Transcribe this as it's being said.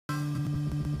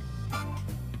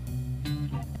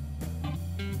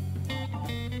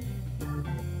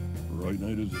Right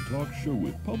Night is a talk show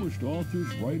with published authors,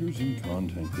 writers, and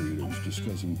content creators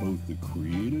discussing both the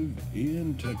creative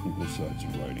and technical sides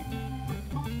of writing,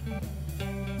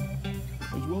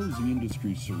 as well as the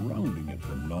industry surrounding it,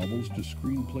 from novels to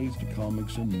screenplays to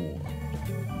comics and more.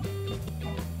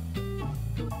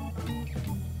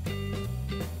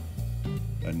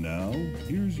 And now,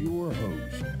 here's your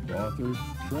host, author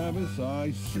Travis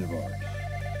I. Sivart.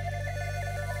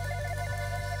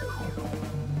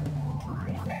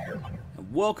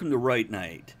 Welcome to Right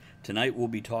Night. Tonight we'll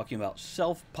be talking about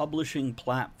self-publishing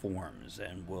platforms,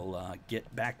 and we'll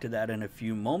get back to that in a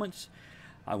few moments.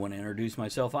 I want to introduce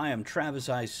myself. I am Travis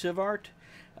I. Sivart,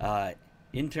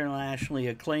 internationally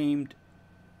acclaimed,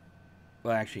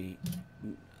 well, actually,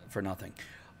 for nothing.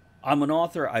 I'm an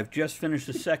author. I've just finished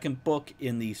the second book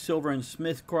in the Silver and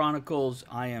Smith Chronicles.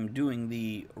 I am doing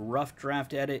the rough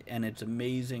draft edit, and it's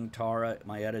amazing. Tara,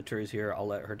 my editor, is here. I'll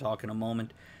let her talk in a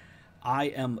moment. I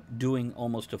am doing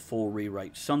almost a full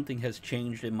rewrite. Something has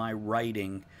changed in my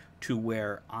writing to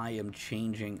where I am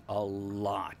changing a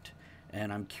lot.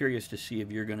 And I'm curious to see if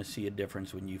you're going to see a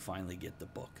difference when you finally get the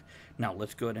book. Now,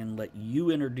 let's go ahead and let you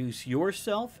introduce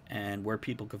yourself and where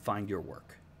people can find your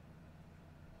work.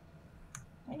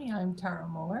 Hey, I'm Tara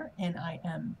Moeller, and I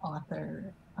am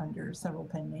author under several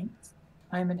pen names.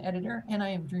 I'm an editor, and I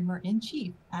am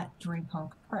dreamer-in-chief at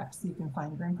DreamPunk Press. You can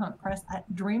find DreamPunk Press at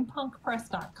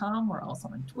dreampunkpress.com. We're also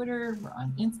on Twitter, we're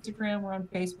on Instagram, we're on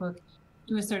Facebook.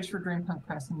 Do a search for DreamPunk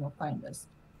Press and you'll find us.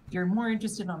 If you're more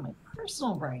interested on my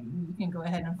personal writing, you can go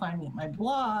ahead and find me at my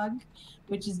blog,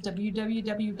 which is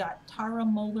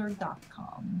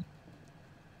www.taramoeller.com.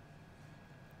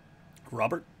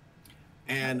 Robert?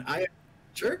 And I am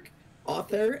Turk,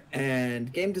 author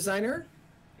and game designer.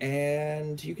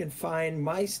 And you can find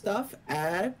my stuff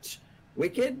at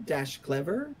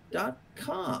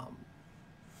wicked-clever.com.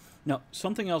 Now,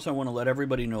 something else I want to let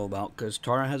everybody know about, because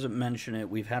Tara hasn't mentioned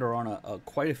it. We've had her on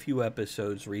quite a few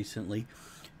episodes recently,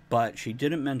 but she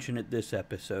didn't mention it this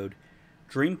episode.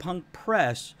 DreamPunk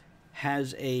Press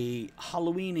has a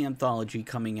Halloween anthology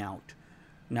coming out.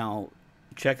 Now,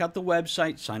 check out the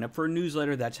website, sign up for a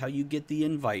newsletter. That's how you get the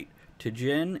invite. To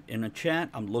Jen in a chat,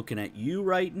 I'm looking at you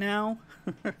right now.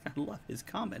 I love his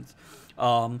comments.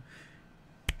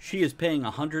 She is paying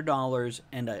 $100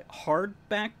 and a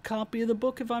hardback copy of the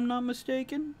book, if I'm not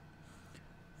mistaken,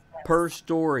 per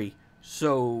story.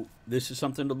 So this is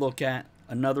something to look at.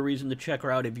 Another reason to check her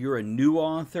out if you're a new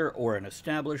author or an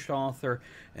established author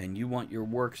and you want your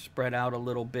work spread out a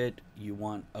little bit, you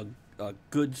want a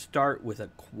good start with a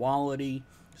quality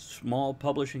small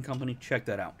publishing company, check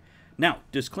that out. Now,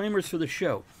 disclaimers for the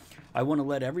show. I want to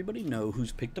let everybody know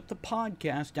who's picked up the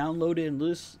podcast, downloaded, and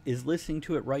is listening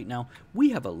to it right now.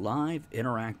 We have a live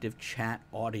interactive chat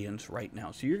audience right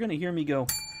now. So you're going to hear me go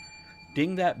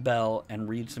ding that bell and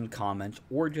read some comments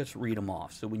or just read them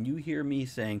off. So when you hear me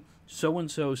saying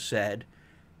so-and-so said,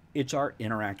 it's our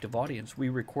interactive audience. We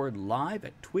record live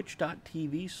at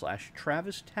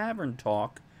twitch.tv/Travis Tavern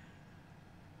Talk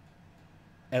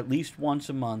at least once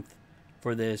a month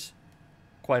for this,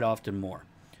 quite often more.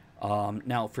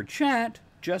 Now for chat,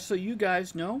 just so you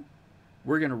guys know,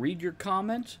 we're going to read your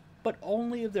comments, but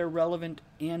only if they're relevant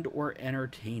and or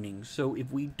entertaining. So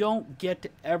if we don't get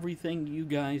to everything you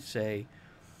guys say,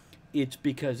 it's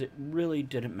because it really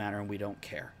didn't matter and we don't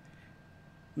care.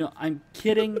 No, I'm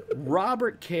kidding.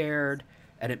 Robert cared,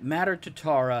 and it mattered to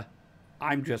Tara.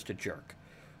 I'm just a jerk.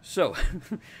 So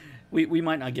we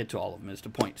might not get to all of them is the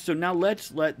point. So now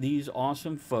let's let these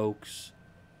awesome folks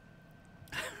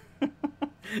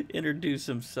introduce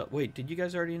themselves. Wait, did you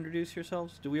guys already introduce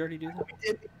yourselves? Did we already do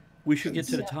that? We should get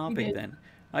to the topic then.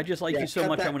 I just like you so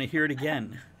much, I want to hear it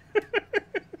again.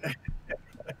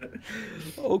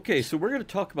 Okay, so we're going to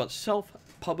talk about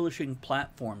self-publishing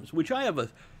platforms, which I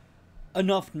have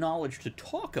enough knowledge to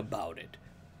talk about it,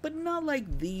 but not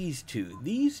like these two.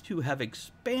 These two have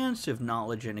expansive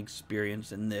knowledge and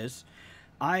experience in this.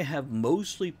 I have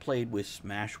mostly played with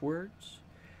Smashwords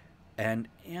and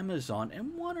Amazon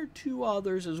and one or two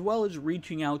others, as well as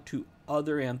reaching out to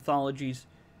other anthologies,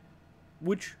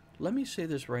 which, let me say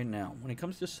this right now, when it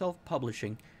comes to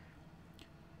self-publishing,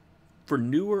 for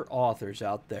newer authors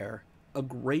out there, a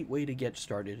great way to get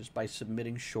started is by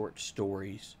submitting short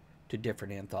stories to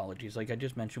different anthologies, like I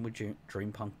just mentioned with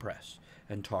DreamPunk Press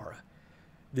and Tara.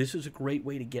 This is a great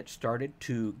way to get started,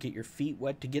 to get your feet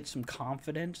wet, to get some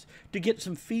confidence, to get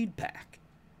some feedback.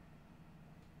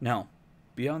 Now,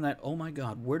 beyond that, oh my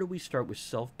God, where do we start with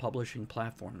self-publishing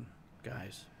platform,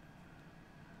 guys?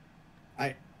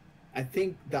 I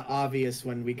think the obvious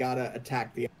one, we gotta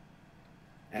attack the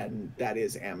and that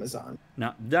is Amazon.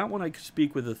 Now, that one I could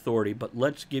speak with authority, but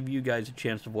let's give you guys a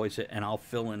chance to voice it, and I'll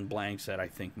fill in blanks that I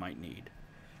think might need.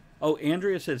 Oh,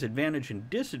 Andrea says advantage and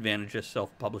disadvantage of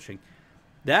self-publishing.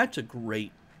 That's a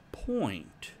great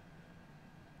point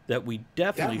that we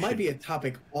definitely That might be a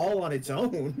topic all on its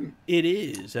own. It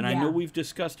is, and I know Yeah. we've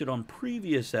discussed it on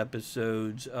previous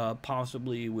episodes,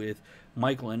 possibly with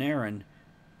Michael and Aaron.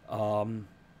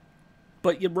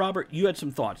 But yeah, Robert, you had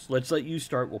some thoughts. Let's let you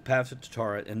start. We'll pass it to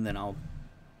Tara, and then I'll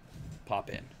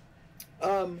pop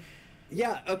in.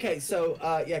 Yeah, okay, so,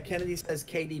 Kennedy says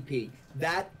KDP.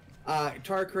 That,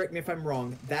 Tara, correct me if I'm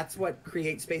wrong, that's what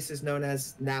CreateSpace is known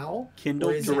as now?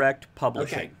 Kindle Or is it- Direct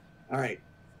Publishing. Okay, all right.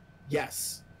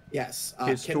 Yes. Kindle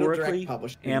Historically, Direct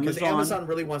Publishing. Because Amazon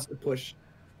really wants to push.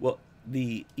 Well,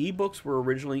 the ebooks were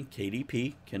originally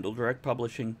KDP, Kindle Direct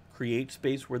Publishing.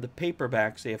 CreateSpace were the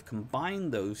paperbacks. They have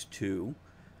combined those two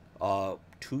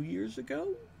 2 years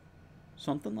ago?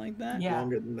 Something like that? Yeah.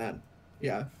 Longer than that.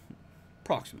 Yeah.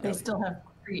 Approximately. They still have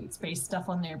CreateSpace stuff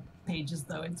on their pages,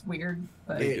 though. It's weird,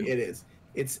 but It is.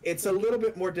 It's a little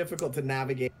bit more difficult to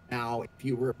navigate now if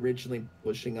you were originally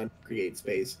pushing on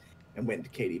CreateSpace and went to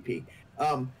KDP.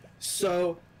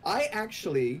 So I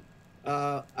actually,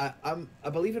 I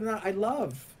believe it or not, I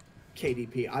love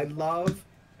KDP. I love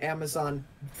Amazon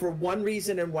for one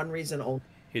reason and one reason only: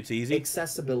 It's easy?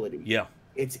 accessibility. Yeah.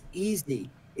 It's easy.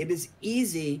 It is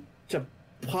easy to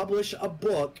publish a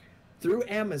book through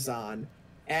Amazon,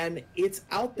 and it's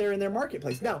out there in their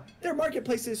marketplace. Now, their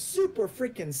marketplace is super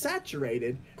freaking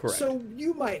saturated, Correct. so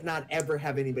you might not ever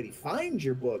have anybody find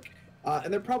your book,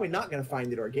 and they're probably not going to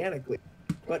find it organically.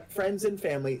 But friends and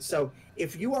family, so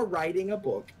if you are writing a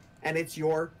book, and it's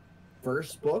your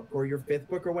first book or your fifth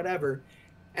book or whatever,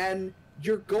 and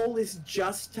your goal is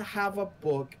just to have a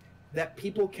book that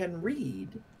people can read,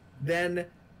 then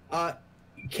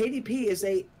KDP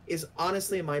is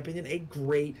honestly, in my opinion, a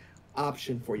great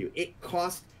option for you. It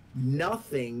costs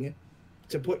nothing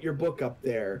to put your book up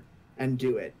there and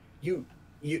do it. You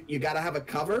got to have a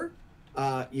cover.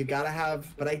 You got to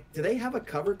have, do they have a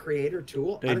cover creator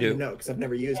tool? They I don't do. even know because I've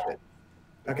never used it.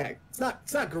 Okay, it's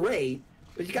not great,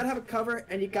 but you got to have a cover,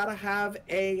 and you got to have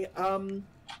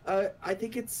I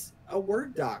think it's a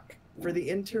Word doc for the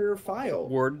interior file.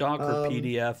 Word doc or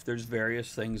PDF. There's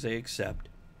various things they accept.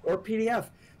 Or PDF.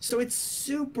 So it's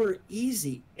super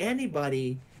easy.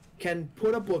 Anybody can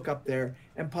put a book up there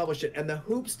and publish it. And the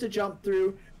hoops to jump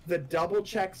through, the double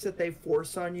checks that they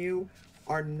force on you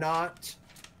are not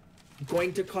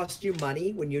going to cost you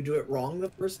money when you do it wrong the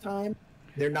first time.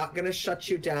 They're not going to shut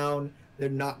you down. They're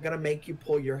not going to make you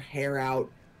pull your hair out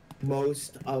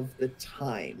most of the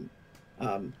time.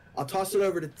 I'll toss it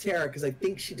over to Tara because I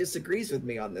think she disagrees with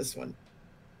me on this one.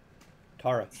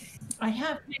 Tara. I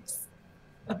have mixed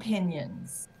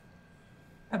opinions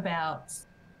about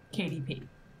KDP.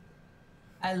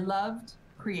 I loved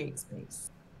CreateSpace.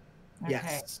 Okay.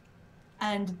 Yes.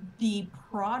 And the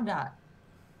product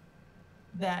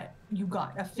that you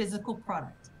got, a physical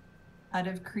product out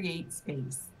of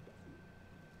CreateSpace,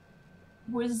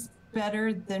 was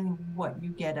better than what you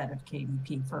get out of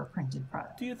KDP for a printed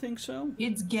product. Do you think so?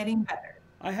 It's getting better.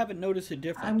 I haven't noticed a I'm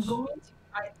difference. going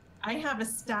to, I have a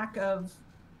stack of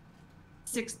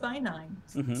 6x9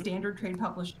 Mhm. standard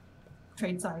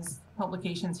trade size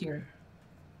publications here.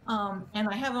 And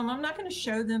I have them, I'm not going to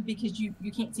show them because you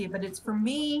can't see it, but it's for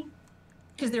me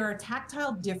because there are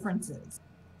tactile differences.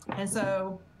 And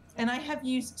so, and I have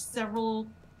used several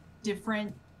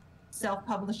different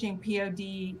self-publishing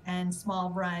POD and small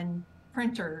run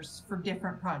printers for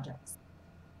different projects.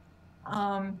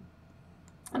 And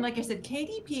like I said,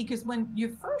 KDP, because when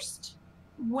you first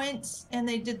went and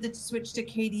they did the switch to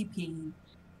KDP,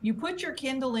 you put your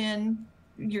Kindle in,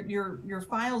 your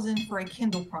files in for a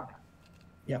Kindle product.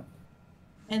 Yep.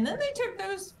 And then they took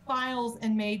those files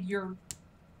and made your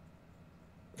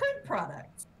print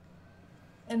product.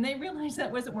 And they realized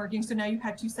that wasn't working, so now you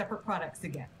had two separate products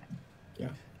again. Yeah.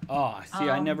 Ah, see,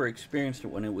 I never experienced it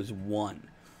when it was one.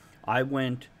 I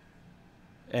went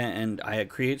and I had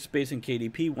CreateSpace and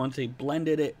KDP. Once they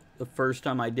blended it, the first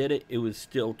time I did it, it was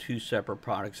still two separate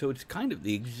products. So it's kind of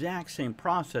the exact same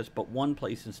process, but one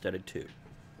place instead of two.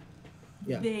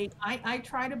 Yeah. I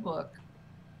tried a book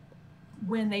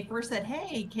when they first said,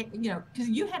 hey, because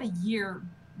you had a year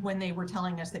when they were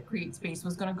telling us that CreateSpace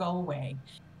was going to go away.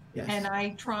 Yes. And I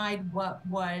tried what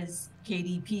was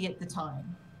KDP at the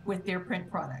time with their print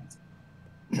product.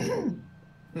 That's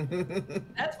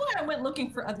why I went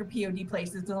looking for other POD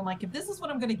places. And I'm like, if this is what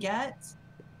I'm going to get,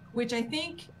 which I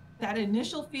think that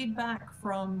initial feedback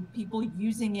from people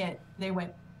using it, they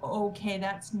went, okay,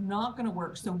 that's not going to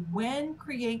work. So when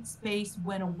CreateSpace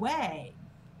went away,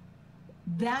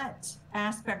 that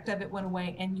aspect of it went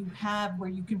away, and you have where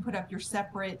you can put up your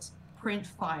separate print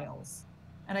files.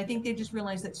 And I think they just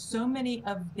realized that so many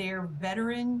of their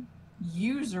veteran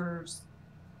users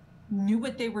knew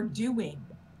what they were doing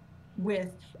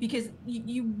with, because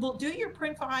you will do your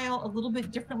print file a little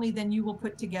bit differently than you will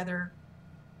put together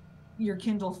your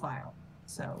Kindle file.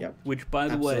 So, Yep. Which, by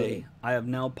the way, Absolutely. I have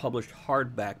now published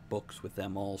hardback books with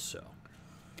them also.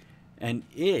 And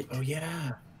it Oh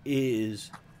yeah.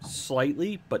 is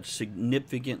slightly but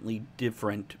significantly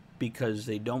different because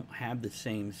they don't have the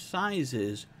same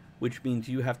sizes, which means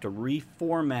you have to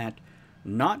reformat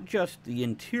not just the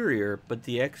interior but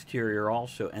the exterior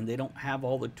also, and they don't have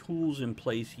all the tools in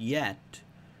place yet.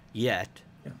 Yeah.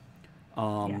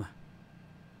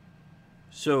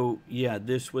 So yeah,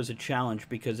 this was a challenge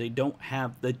because they don't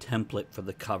have the template for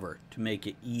the cover to make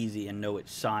it easy and know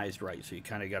it's sized right. So you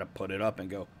kind of got to put it up and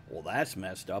go, well, that's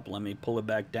messed up. Let me pull it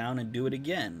back down and do it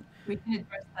again. we can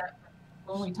address that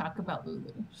when we talk about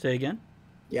Lulu. Say again?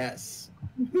 Yes.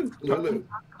 When Lulu. we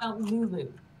talk about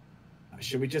Lulu.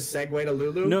 Should we just segue to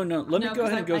Lulu? No, let me No, go 'cause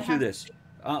ahead and go I through have this.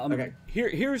 Okay.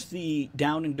 Here's the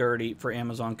down and dirty for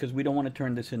Amazon, because we don't want to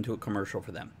turn this into a commercial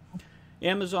for them.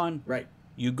 Amazon, Right.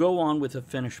 you go on with a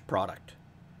finished product.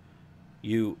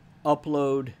 You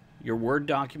upload your Word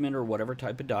document or whatever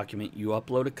type of document. You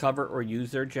upload a cover or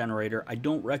use their generator. I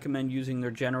don't recommend using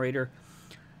their generator.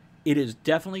 It is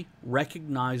definitely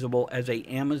recognizable as a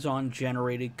Amazon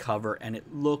generated cover, and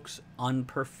it looks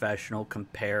unprofessional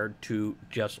compared to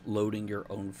just loading your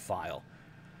own file.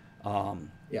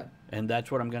 Yeah. And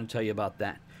that's what I'm going to tell you about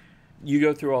that. You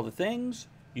go through all the things.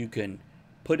 You can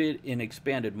put it in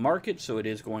expanded markets, so it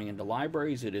is going into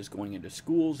libraries, it is going into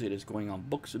schools, it is going on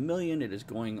Books A Million, it is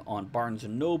going on Barnes &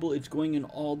 Noble, it's going in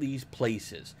all these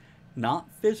places.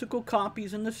 Not physical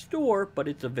copies in the store, but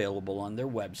it's available on their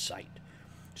website.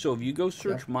 So if you go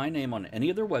search my name on any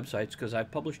of their websites, because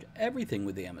I've published everything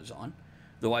with Amazon,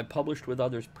 though I published with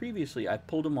others previously, I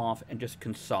pulled them off and just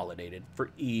consolidated for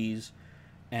ease,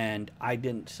 and I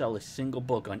didn't sell a single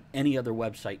book on any other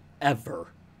website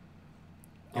ever.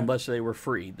 Unless they were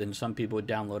free, then some people would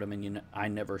download them, and I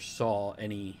never saw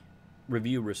any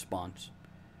review response.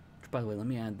 Which, by the way, let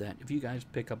me add that. If you guys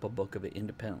pick up a book of an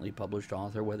independently published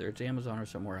author, whether it's Amazon or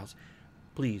somewhere else,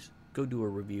 please go do a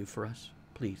review for us.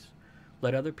 Please.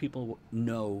 Let other people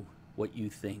know what you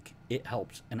think. It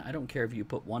helps. And I don't care if you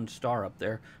put 1 star up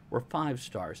there or 5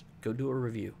 stars. Go do a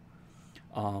review.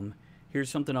 Here's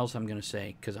something else I'm going to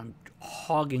say, because I'm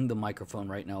hogging the microphone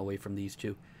right now away from these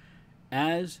two.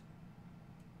 As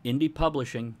indie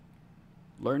publishing,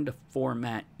 learn to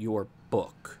format your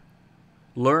book.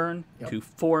 Learn to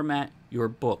format your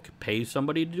book. Pay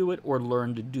somebody to do it or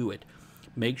learn to do it.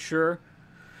 Make sure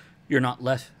you're not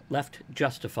left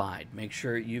justified. Make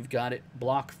sure you've got it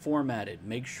block formatted.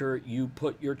 Make sure you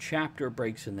put your chapter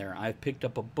breaks in there. I've picked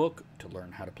up a book to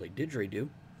learn how to play didgeridoo,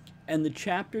 and the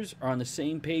chapters are on the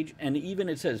same page, and even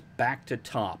it says back to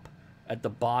top at the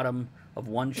bottom of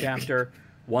one chapter,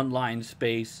 1 line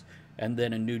space, and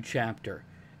then a new chapter.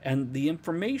 And the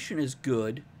information is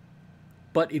good,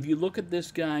 but if you look at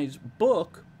this guy's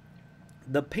book,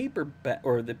 the paperback,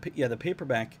 or the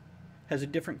paperback has a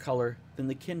different color than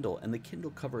the Kindle, and the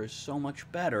Kindle cover is so much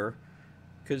better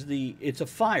because it's a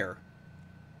fire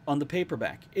on the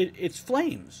paperback. It's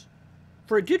flames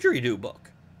for a didgeridoo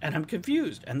book, and I'm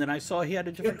confused. And then I saw he had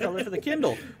a different color for the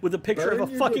Kindle with a picture Burn of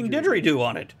a your fucking didgeridoo. didgeridoo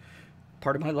on it.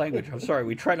 Part of my language. I'm sorry.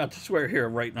 We try not to swear here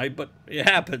right night, but it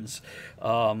happens.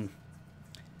 So,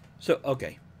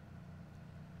 okay.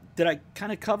 Did I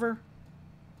kind of cover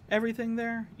everything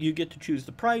there? You get to choose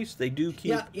the price. They do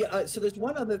keep... Yeah. So there's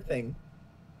one other thing.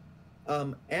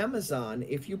 Amazon,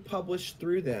 if you publish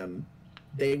through them,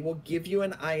 they will give you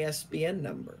an ISBN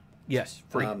number. Yes,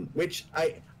 free. Which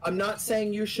I'm not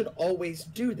saying you should always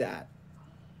do that,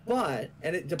 but,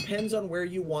 and it depends on where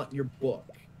you want your book.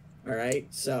 All right.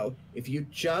 So if you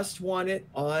just want it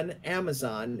on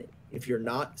Amazon, if you're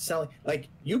not selling, like,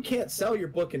 you can't sell your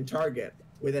book in Target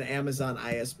with an Amazon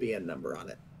ISBN number on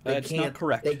it. That's not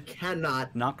correct. They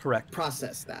cannot Not correct.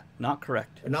 process that. Not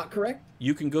correct. Not correct?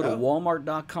 You can go to Oh.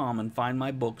 walmart.com and find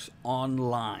my books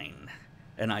online,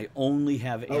 and I only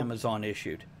have Oh. Amazon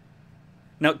issued.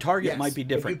 Now, Target Yes, might be if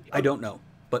different. you- I don't know.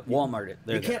 But Walmart,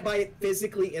 they're You can't buy it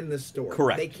physically in the store.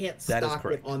 Correct. They can't That is stock it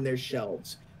correct. on their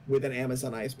shelves with an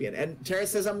Amazon ISBN. And Tara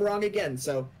says I'm wrong again,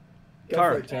 so go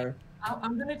Tara. for it, Tara.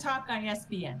 I'm going to talk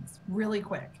ISBNs really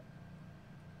quick.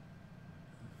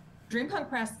 DreamPunk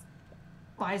Press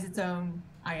buys its own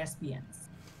ISBNs.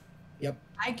 Yep.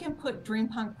 I can put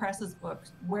DreamPunk Press's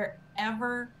books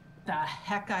wherever the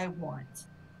heck I want.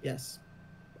 Yes.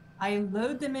 I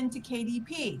load them into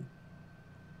KDP.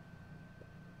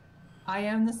 I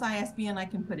own this ISBN, I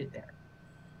can put it there.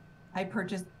 I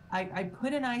put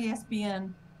an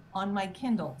ISBN on my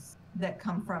Kindles that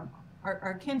come from,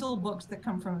 our Kindle books that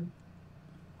come from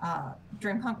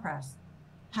DreamPunk Press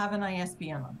have an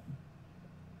ISBN on them.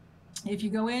 If you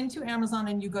go into Amazon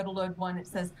and you go to load one, it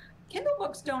says, Kindle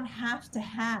books don't have to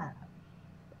have.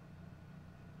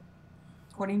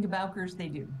 According to Bowkers, they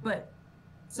do. But,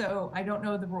 so I don't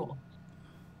know the rule.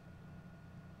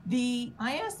 The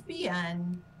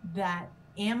ISBN that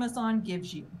Amazon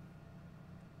gives you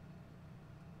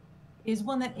is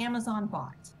one that Amazon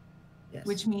bought, Yes.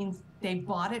 which means they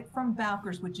bought it from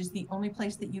Bowkers, which is the only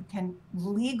place that you can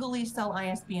legally sell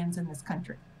ISBNs in this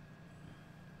country.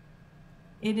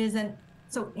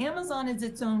 So Amazon is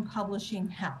its own publishing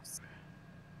house.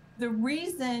 The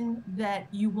reason that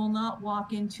you will not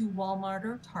walk into Walmart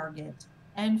or Target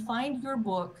and find your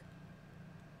book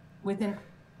with an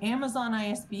Amazon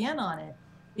ISBN on it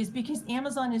is because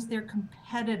Amazon is their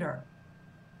competitor.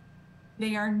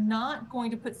 They are not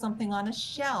going to put something on a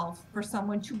shelf for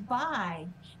someone to buy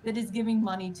that is giving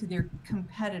money to their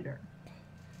competitor.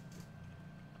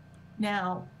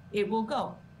 Now, it will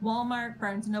go Walmart,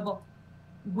 Barnes & Noble.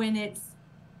 When it's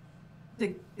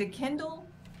the Kindle,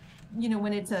 you know,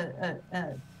 when it's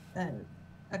a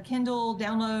Kindle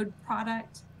download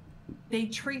product, they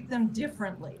treat them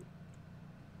differently.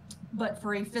 But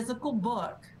for a physical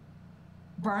book,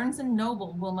 Barnes &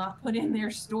 Noble will not put in their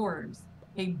stores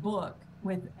a book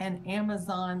with an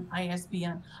Amazon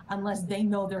ISBN unless they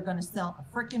know they're going to sell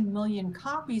a freaking million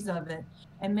copies of it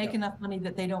and make enough money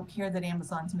that they don't care that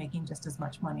Amazon's making just as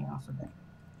much money off of it.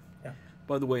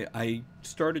 By the way, I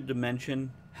started to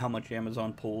mention how much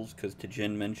Amazon pulls because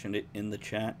Tajin mentioned it in the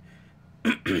chat.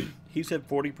 He said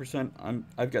 40%.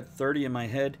 I've got 30 in my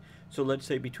head, so let's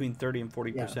say between 30 and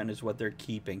 40% is what they're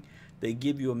keeping. They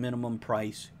give you a minimum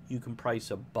price. You can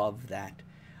price above that.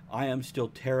 I am still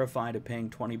terrified of paying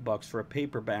 $20 for a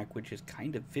paperback, which is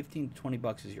kind of 15 to 20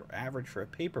 bucks is your average for a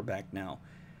paperback now.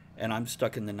 And I'm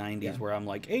stuck in the 90s where I'm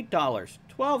like $8,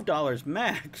 $12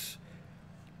 max.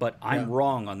 But I'm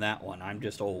wrong on that one. I'm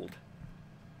just old.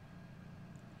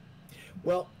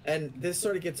 Well, and this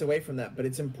sort of gets away from that, but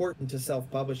it's important to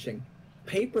self-publishing.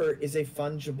 Paper is a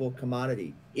fungible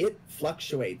commodity. It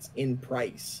fluctuates in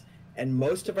price. And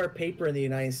most of our paper in the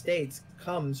United States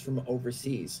comes from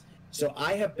overseas. So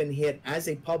I have been hit as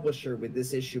a publisher with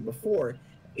this issue before.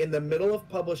 In the middle of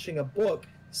publishing a book,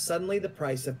 suddenly the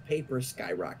price of paper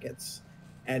skyrockets.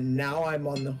 And now I'm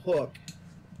on the hook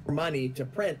for money to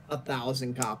print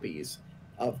 1,000 copies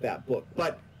of that book.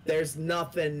 But there's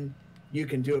nothing you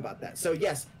can do about that. So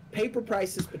yes, paper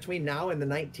prices between now and the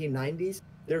 1990s,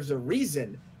 there's a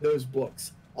reason those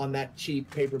books on that cheap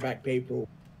paperback paper,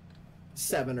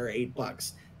 $7 or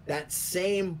 $8. That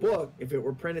same book, if it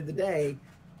were printed today,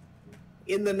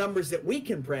 in the numbers that we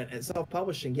can print and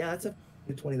self-publishing, that's a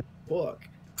 $20 book.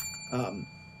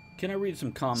 Can I read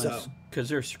some comments? Because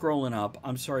they're scrolling up.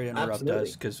 I'm sorry to interrupt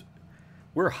us, because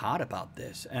we're hot about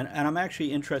this. And I'm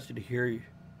actually interested to hear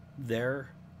their,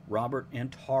 Robert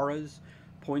and Tara's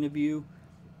point of view,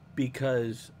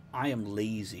 because I am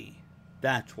lazy.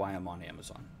 That's why I'm on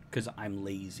Amazon, because I'm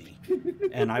lazy.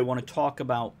 And I want to talk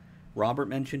about, Robert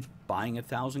mentioned buying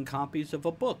 1,000 copies of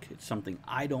a book. It's something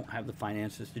I don't have the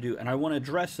finances to do. And I want to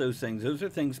address those things. Those are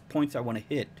points I want to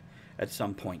hit at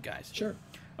some point, guys. Sure.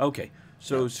 Okay,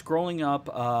 so scrolling up,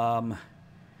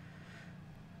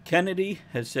 Kennedy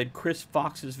has said Chris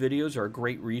Fox's videos are a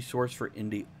great resource for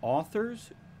indie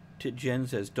authors. Jen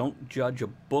says, don't judge a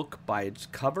book by its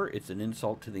cover. It's an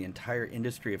insult to the entire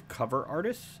industry of cover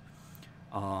artists.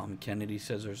 Kennedy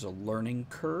says there's a learning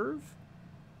curve.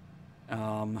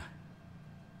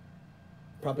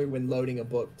 Probably when loading a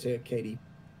book to Katie.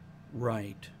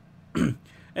 Right. And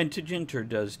Tajinter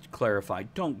does clarify,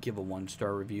 don't give a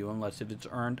 1-star review unless if it's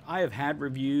earned. I have had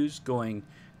reviews going,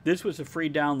 this was a free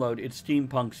download, it's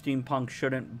steampunk. Steampunk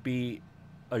shouldn't be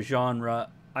a genre.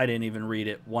 I didn't even read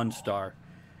it. 1 star.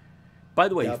 By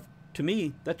the way, to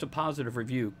me, that's a positive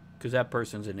review because that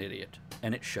person's an idiot,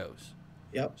 and it shows.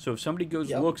 Yep. So if somebody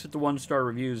goes looks at the 1-star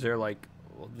reviews, they're like,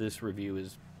 well, this review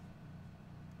is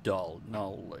dull.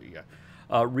 No.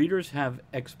 Readers have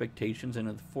expectations, and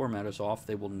if the format is off,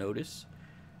 they will notice.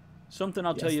 Something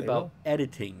I'll tell you about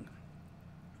editing.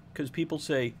 Because people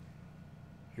say,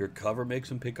 your cover makes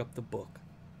them pick up the book.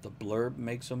 The blurb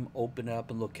makes them open it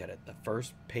up and look at it. The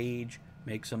first page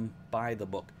makes them buy the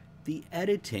book. The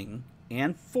editing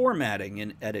and formatting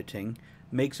in editing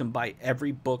makes them buy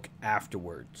every book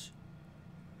afterwards.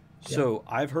 Yeah. So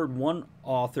I've heard one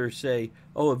author say,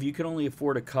 oh, if you can only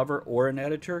afford a cover or an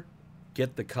editor,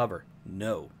 get the cover.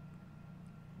 No.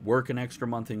 Work an extra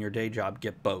month in your day job,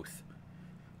 get both.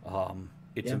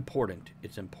 It's Yeah. important.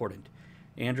 It's important.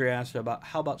 Andrea asked about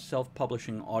how about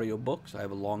self-publishing audiobooks? I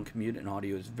have a long commute and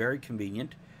audio is very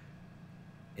convenient.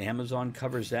 Amazon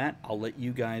covers that. I'll let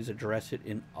you guys address it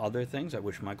in other things. I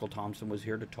wish Michael Thompson was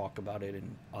here to talk about it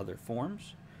in other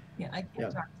forms. Yeah, I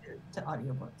can't talk to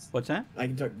audiobooks. What's that? I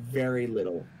can talk very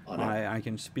little on it. I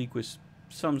can speak with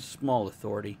some small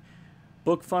authority.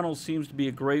 Book Funnel seems to be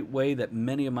a great way that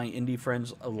many of my indie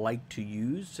friends like to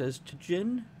use, says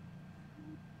Tajin.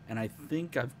 And I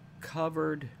think I've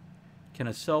covered, can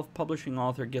a self-publishing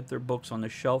author get their books on the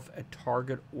shelf at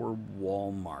Target or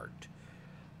Walmart?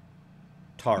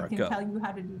 Tara, I can go. tell you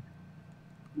how to do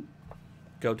that.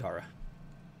 Go, Tara.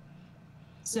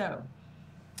 So,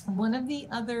 one of the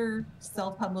other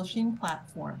self-publishing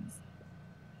platforms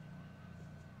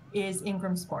is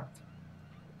Ingram Spark.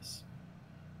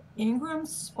 Ingram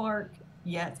Spark,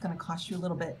 yeah, it's going to cost you a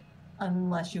little bit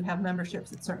unless you have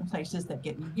memberships at certain places that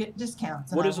get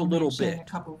discounts. And What I is a will little mention bit? a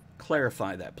couple.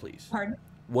 Clarify that, please. Pardon?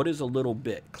 What is a little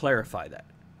bit? Clarify that.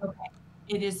 Okay.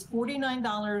 It is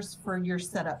 $49 for your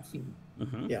setup fee.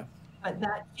 Mm-hmm. Yeah. But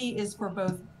that fee is for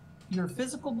both your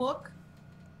physical book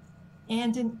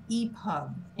and an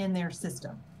EPUB in their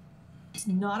system. It's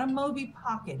not a Moby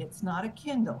Pocket. It's not a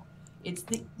Kindle. It's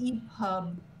the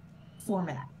EPUB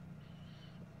format,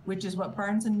 which is what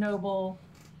Barnes & Noble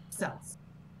sells,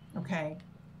 okay?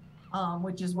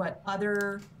 Which is what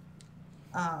other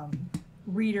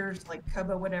readers like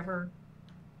Kobo, whatever,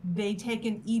 they take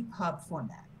an EPUB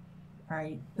format,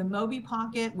 right? The Moby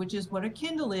Pocket, which is what a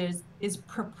Kindle is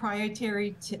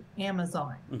proprietary to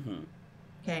Amazon, Mm-hmm.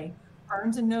 okay?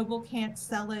 Barnes & Noble can't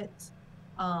sell it,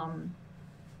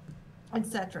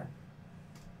 etc.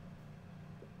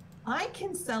 I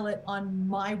can sell it on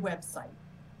my website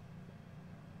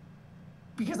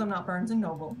because I'm not Barnes &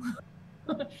 Noble.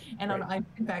 And Right.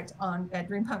 in fact, at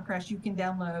DreamPunk Press, you can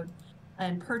download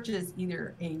and purchase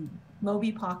either a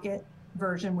Moby Pocket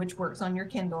version, which works on your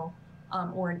Kindle,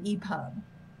 or an EPUB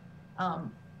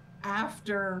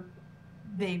after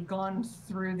they've gone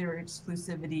through their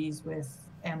exclusivities with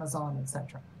Amazon,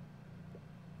 etc.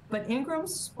 But Ingram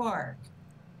Spark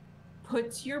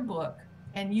puts your book,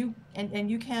 and you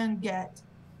can get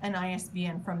an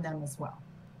ISBN from them as well.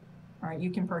 All right,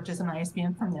 you can purchase an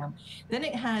ISBN from them. Then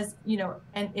it has,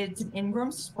 and it's an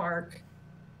Ingram Spark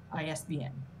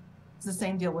ISBN. It's the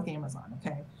same deal with Amazon,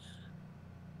 okay?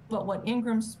 But what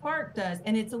Ingram Spark does,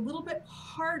 and it's a little bit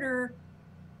harder,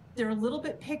 they're a little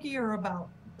bit pickier about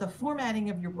the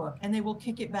formatting of your book, and they will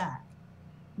kick it back.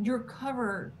 Your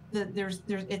cover,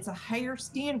 it's a higher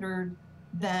standard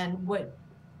than what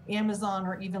Amazon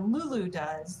or even Lulu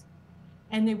does,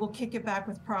 and they will kick it back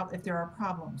with if there are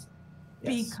problems.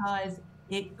 Yes. Because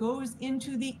it goes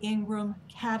into the Ingram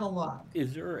catalog.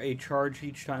 Is there a charge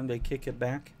each time they kick it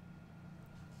back?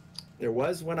 There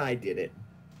was when I did it.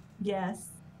 Yes.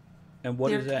 And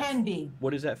what is that? There can be.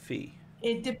 What is that fee?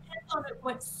 It depends on at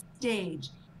what stage.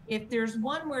 If there's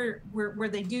one where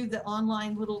they do the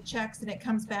online little checks and it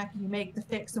comes back and you make the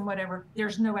fix and whatever,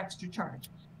 there's no extra charge.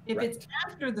 If Right. it's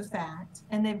after the fact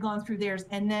and they've gone through theirs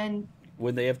and then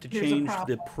When they have to there's a change the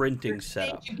problem, printing there's a stage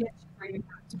setup. you get to where you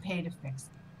have to pay to fix it.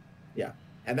 Yeah.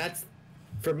 And that's,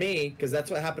 for me, because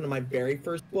that's what happened to my very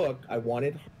first book. I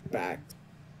wanted hardback.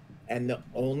 And the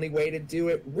only way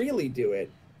to really do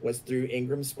it, was through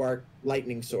Ingram Spark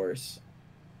Lightning Source.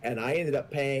 And I ended up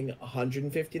paying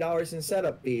 $150 in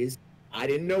setup fees. I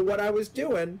didn't know what I was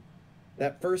doing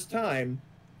that first time.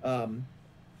 And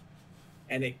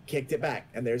it kicked it back.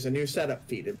 And there's a new setup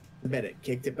fee to submit it.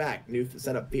 Kicked it back. New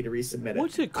setup fee to resubmit it.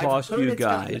 What's it I've cost heard you it's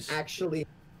gotten guys? actually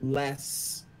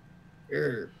less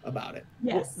about it.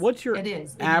 Yes. What's your it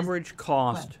is. It is. average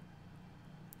cost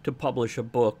to publish a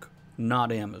book,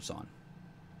 not Amazon?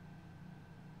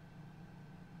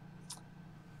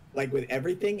 Like with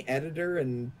everything, editor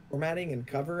and formatting and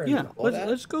cover and Yeah, all that.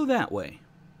 let's go that way.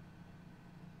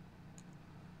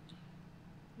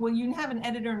 Well, you can have an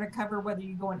editor and a cover whether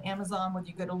you go on Amazon, whether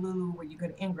you go to Lulu, whether you go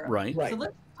to Ingram. Right. Right. So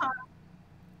let's talk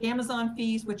Amazon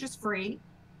fees, which is free.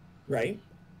 Right.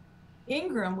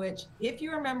 Ingram, which if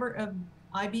you're a member of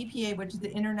IBPA, which is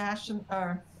the International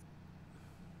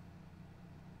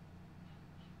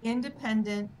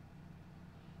Independent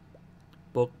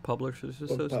Book Publishers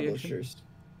Book Association. publishers.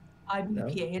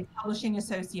 IBPA, it's Publishing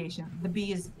Association. The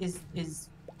B is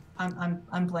I'm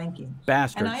blanking.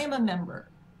 Bastards. And I am a member.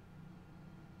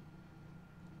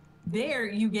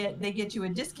 There they get you a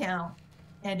discount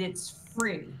and it's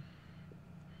free.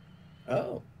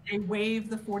 Oh. They waive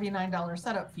the $49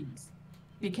 setup fees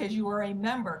because you are a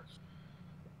member.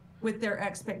 With their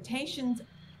expectations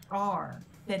are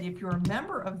that if you're a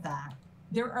member of that,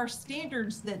 there are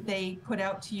standards that they put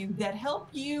out to you that help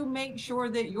you make sure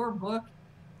that your book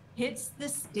hits the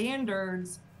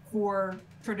standards for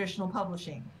traditional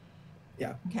publishing.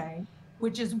 Yeah. Okay.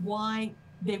 Which is why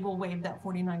they will waive that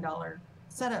 $49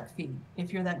 setup fee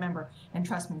if you're that member. And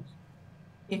trust me,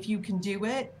 if you can do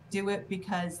it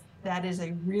because that is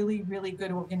a really, really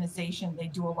good organization. They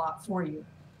do a lot for you.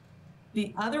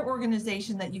 The other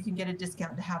organization that you can get a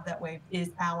discount to have that waived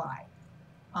is Ally.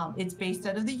 It's based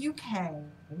out of the UK,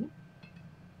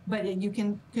 but you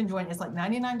can join. It's like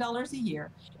 $99 a year.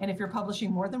 And if you're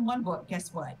publishing more than one book,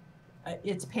 guess what?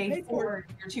 It's paid for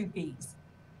your 2 fees.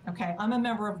 Okay, I'm a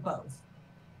member of both.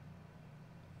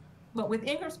 But with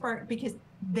Ingram Spark, because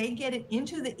they get it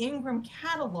into the Ingram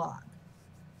catalog,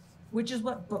 which is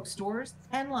what bookstores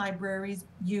and libraries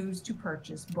use to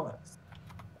purchase books.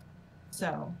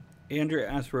 So, Andrea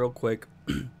asked real quick,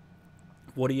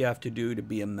 what do you have to do to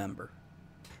be a member?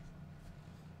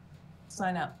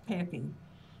 sign up, pay a fee.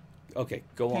 Okay,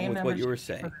 go on with what you were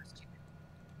saying.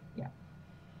 Yeah.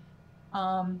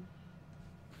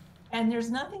 And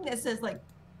there's nothing that says, like,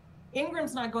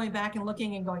 Ingram's not going back and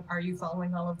looking and going, are you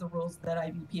following all of the rules that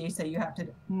IBPA say you have to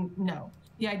do? No.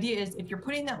 The idea is if you're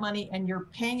putting that money and you're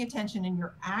paying attention and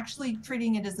you're actually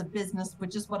treating it as a business,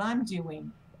 which is what I'm doing,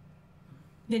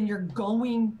 then you're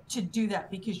going to do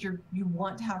that because you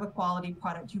want to have a quality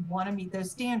product. You want to meet those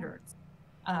standards.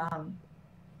 And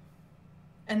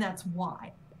that's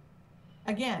why.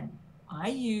 Again, I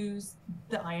use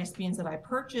the ISBNs that I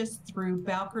purchased through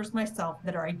Bowker's myself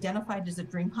that are identified as a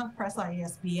DreamPunk Press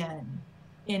ISBN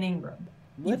in Ingram.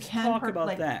 Let's talk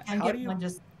about that.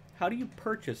 How do you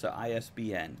purchase an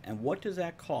ISBN, and what does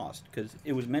that cost? Because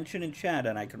it was mentioned in chat,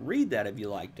 and I can read that if you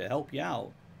like to help you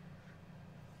out.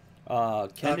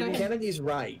 Kennedy's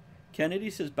right. Kennedy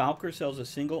says Bowker sells a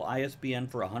single ISBN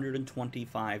for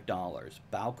 $125.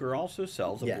 Bowker also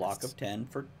sells a block of 10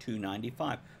 for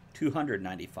 $295.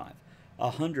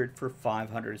 100 for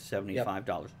 $575.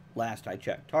 Yep. Last I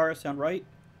checked. Tara, sound right?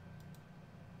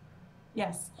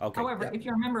 Yes. Okay. However, if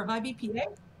you're a member of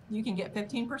IBPA, you can get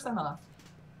 15% off.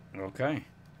 Okay.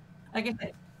 Like I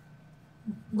said,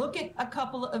 look at a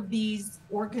couple of these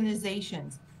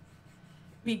organizations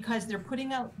because they're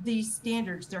putting out these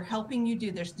standards. They're helping you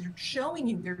do this. They're showing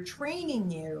you, they're training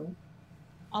you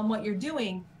on what you're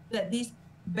doing, that these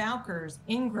Bowkers,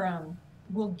 Ingram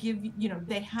will give you,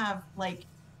 they have like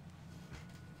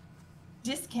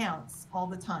discounts all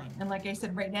the time. And like I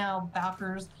said, right now,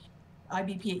 Bowkers,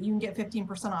 IBPA, you can get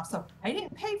 15% off. So I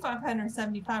didn't pay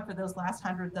 $575 for those last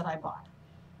 100 that I bought.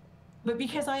 But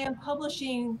because I am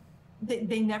publishing,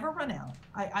 they never run out.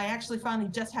 I actually finally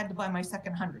just had to buy my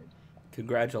second 100.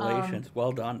 Congratulations.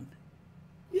 Well done.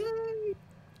 Yay.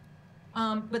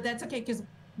 But that's okay because,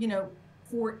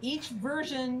 for each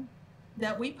version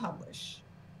that we publish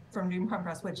from DreamPunk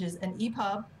Press, which is an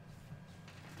EPUB,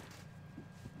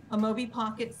 a Moby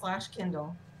Pocket /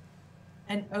 Kindle,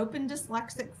 an open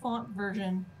dyslexic font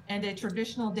version, and a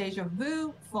traditional Deja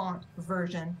Vu font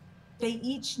version, they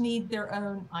each need their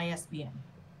own ISBN.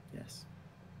 Yes.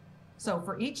 So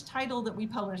for each title that we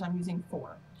publish, I'm using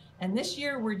 4. And this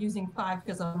year we're using 5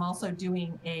 because I'm also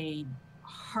doing a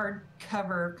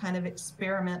hardcover kind of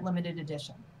experiment limited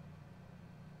edition.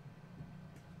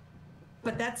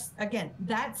 But that's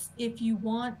if you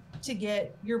want to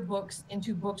get your books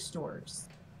into bookstores.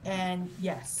 And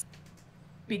yes,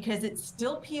 because it's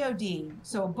still POD.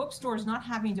 So a bookstore is not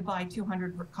having to buy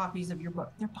 200 copies of your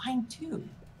book. They're buying 2.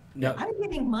 No. I'm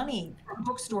getting money from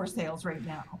bookstore sales right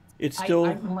now. It's still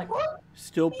I'm like,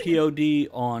 still POD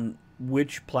on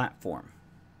which platform?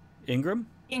 Ingram?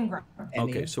 Ingram.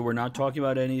 Okay, so we're not talking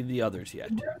about any of the others yet.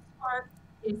 Spark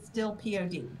is still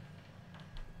POD.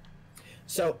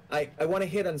 So I want to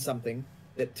hit on something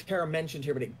that Tara mentioned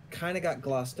here, but it kind of got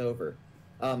glossed over.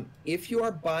 If you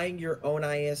are buying your own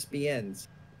ISBNs,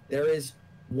 there is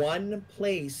one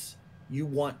place you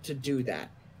want to do that,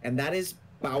 and that is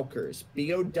Bowkers,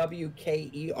 BOWKERS.com.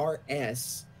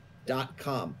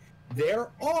 There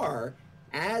are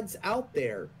ads out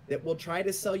there that will try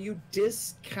to sell you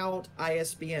discount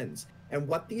ISBNs. And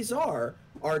what these are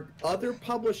other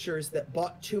publishers that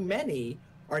bought too many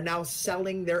are now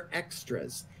selling their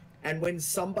extras. And when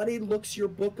somebody looks your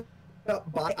book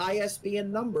up by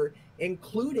ISBN number,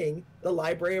 including the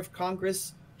Library of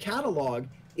Congress catalog,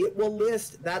 it will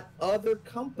list that other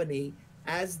company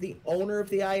as the owner of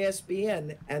the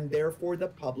ISBN and therefore the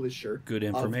publisher. Good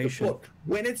information. Of the book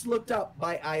when it's looked up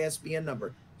by ISBN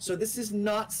number. So this is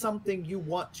not something you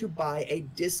want to buy a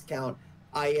discount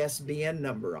ISBN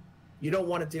number on. You don't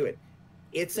want to do it.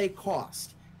 It's a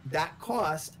cost. That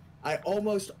cost, I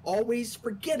almost always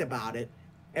forget about it.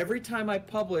 Every time I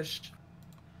publish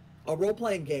a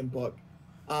role-playing game book,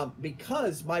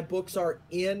 because my books are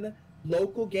in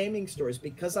local gaming stores,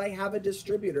 because I have a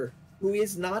distributor who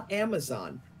is not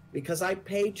Amazon, because I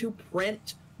pay to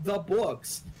print the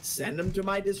books, send them to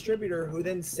my distributor, who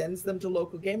then sends them to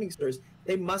local gaming stores.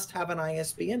 They must have an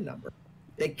ISBN number.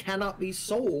 They cannot be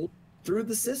sold through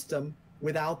the system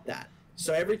without that.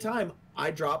 So every time I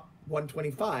drop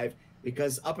 125,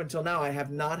 because up until now I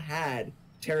have not had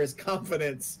Tara's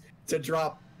confidence to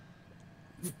drop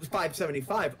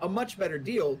 575, a much better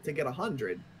deal to get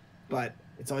 100, but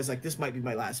it's always like, this might be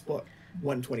my last book,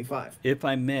 125. If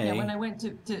I may. Yeah, when I went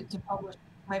to publish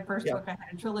my first book, I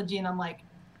had a trilogy, and I'm like,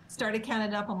 started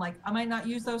counting up. I'm like, I might not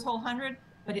use those whole 100,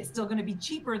 but it's still going to be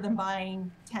cheaper than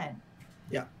buying 10.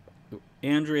 Yeah.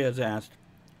 Andrea has asked,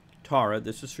 Tara,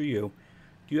 this is for you.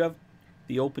 Do you have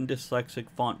the open dyslexic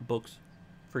font books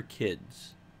for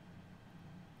kids?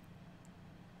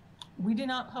 We do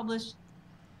not publish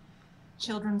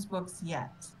children's books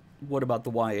yet. What about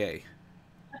the YA?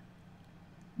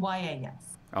 YA,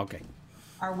 yes. Okay.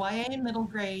 Our YA middle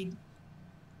grade,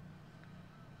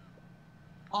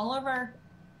 all of our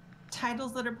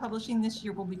titles that are publishing this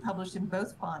year will be published in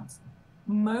both fonts.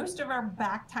 Most of our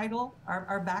back title,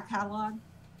 our back catalog,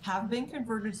 have been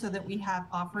converted so that we have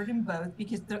offered in both,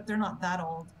 because they're not that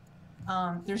old.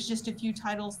 There's just a few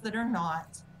titles that are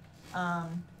not.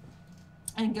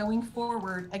 And going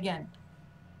forward, again,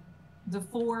 the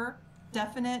 4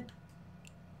 definite,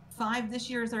 5 this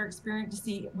year is our experiment to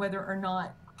see whether or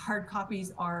not hard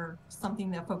copies are something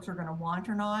that folks are going to want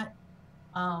or not.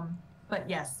 But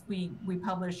yes, we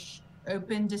publish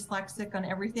open dyslexic on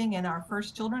everything, and our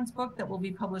first children's book that will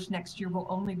be published next year will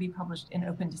only be published in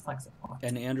open dyslexic form.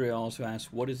 And Andrea also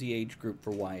asked, what is the age group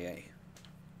for YA?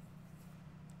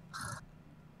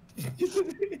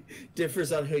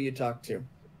 Differs on who you talk to.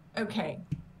 Okay,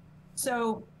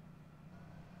 so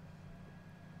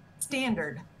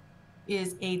standard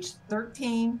is age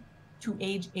 13 to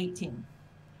age 18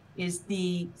 is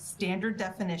the standard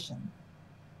definition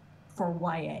for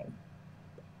YA.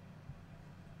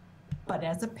 But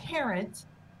as a parent,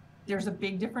 there's a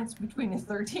big difference between a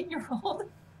 13-year-old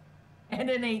and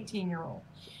an 18-year-old.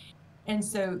 And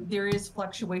so there is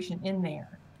fluctuation in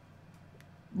there.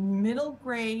 Middle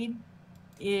grade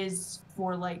is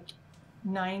for like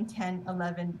 9, 10,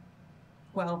 11,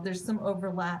 12. There's some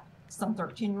overlap. Some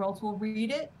 13-year-olds will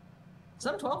read it.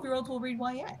 Some 12-year-olds will read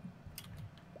YA.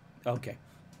 Okay.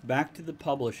 Back to the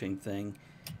publishing thing.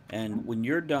 And when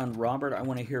you're done, Robert, I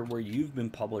want to hear where you've been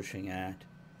publishing at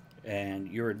and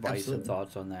your advice Absolutely. and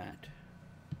thoughts on that.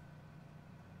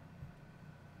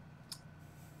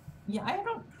 Yeah, I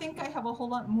don't think I have a whole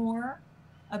lot more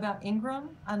about Ingram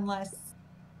unless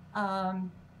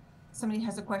somebody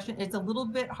has a question. It's a little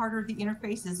bit harder. The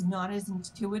interface is not as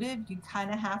intuitive. You kind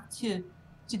of have to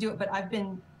do it, but I've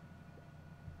been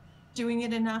doing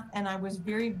it enough, and I was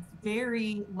very,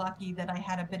 very lucky that I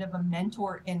had a bit of a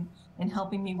mentor in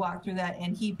helping me walk through that,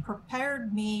 and he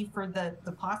prepared me for the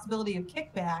possibility of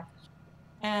kickback.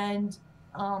 And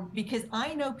because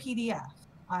I know PDF,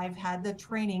 I've had the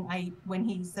training. When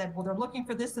he said, well, they're looking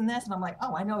for this and this, and I'm like,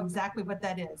 oh, I know exactly what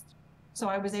that is. So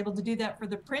I was able to do that for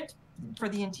the print, for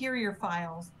the interior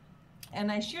files, and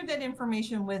I shared that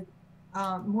information with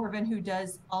Morgan, who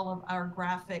does all of our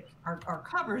graphic, our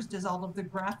covers, does all of the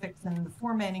graphics and the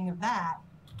formatting of that,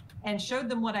 and showed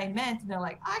them what I meant, and they're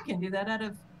like, I can do that out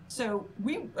of. So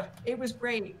it was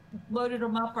great. Loaded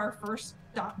them up, our first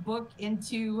book,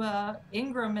 into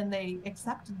Ingram, and they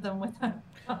accepted them without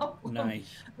problem. Nice.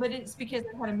 But it's because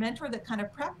I had a mentor that kind of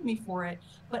prepped me for it.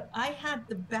 But I had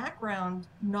the background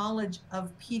knowledge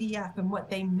of PDF and what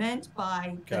they meant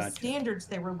by the Gotcha. standards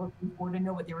they were looking for to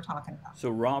know what they were talking about. So,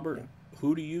 Robert,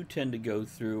 who do you tend to go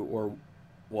through, or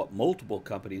what multiple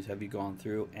companies have you gone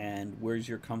through, and where's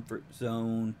your comfort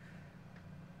zone,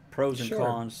 pros and Sure.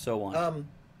 cons, so on?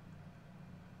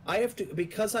 I have to,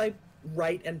 because I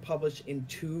write and publish in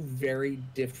 2 very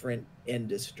different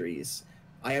industries,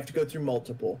 I have to go through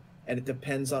multiple, and it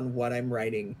depends on what I'm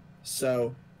writing.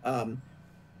 So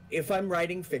if I'm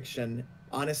writing fiction,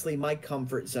 honestly, my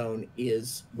comfort zone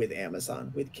is with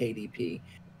Amazon, with KDP.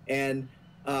 And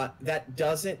that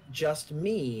doesn't just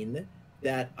mean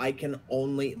that I can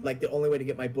only, like, the only way to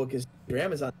get my book is through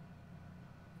Amazon.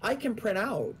 I can print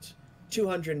out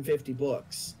 250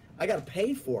 books. I got to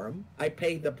pay for them. I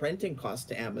pay the printing cost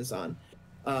to Amazon.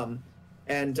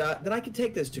 And then I can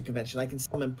take those to convention. I can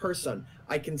sell them in person.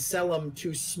 I can sell them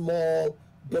to small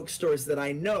bookstores that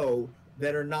I know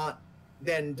that are not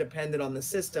then dependent on the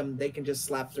system. They can just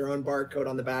slap their own barcode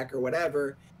on the back or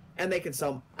whatever, and they can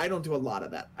sell them. I don't do a lot of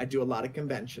that. I do a lot of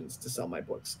conventions to sell my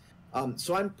books.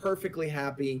 So I'm perfectly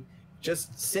happy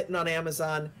just sitting on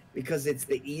Amazon because it's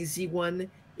the easy one,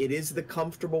 it is the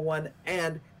comfortable one,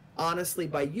 and honestly,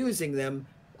 by using them,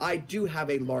 I do have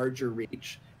a larger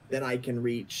reach than I can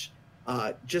reach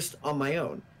just on my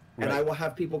own. Right. And I will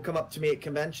have people come up to me at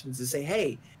conventions and say,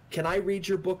 hey, can I read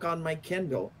your book on my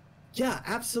Kindle? Yeah,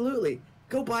 absolutely.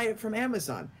 Go buy it from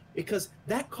Amazon, because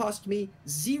that cost me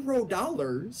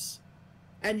 $0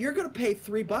 and you're going to pay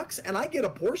 $3 and I get a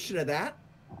portion of that.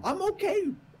 I'm okay.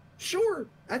 Sure.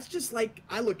 That's just like,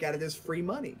 I look at it as free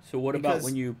money. So what about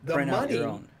when you print out your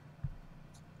own?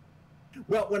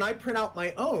 Well, when I print out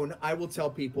my own, I will tell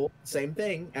people, same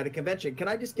thing at a convention, can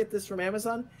I just get this from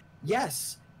Amazon?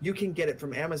 Yes, you can get it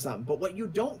from Amazon. But what you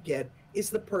don't get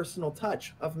is the personal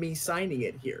touch of me signing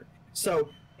it here. So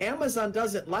Amazon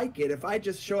doesn't like it if I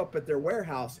just show up at their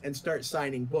warehouse and start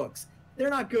signing books.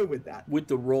 They're not good with that. With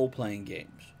the role-playing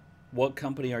games, what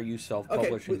company are you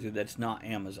self-publishing through that's not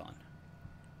Amazon?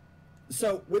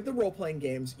 So with the role-playing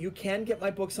games, you can get my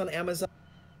books on Amazon,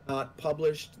 not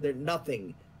published. They're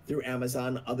nothing through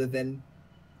Amazon other than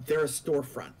they're a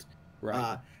storefront.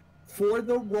 Right. For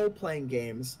the role-playing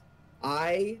games,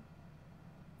 I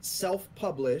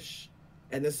self-publish,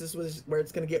 and this is where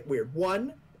it's going to get weird.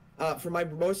 One, for my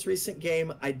most recent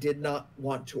game, I did not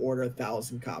want to order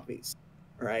 1,000 copies.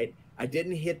 All right, I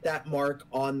didn't hit that mark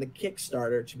on the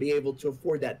Kickstarter to be able to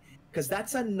afford that, because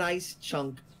that's a nice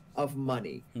chunk of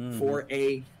money for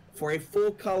a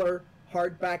full color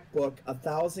hardback book.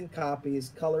 1,000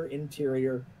 copies, color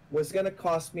interior, was going to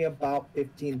cost me about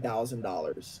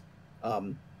 $15,000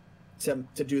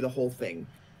 to do the whole thing.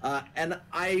 And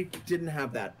I didn't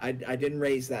have that. I didn't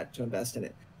raise that to invest in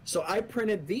it. So I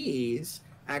printed these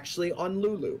actually on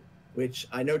Lulu, which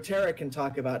I know Tara can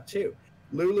talk about too.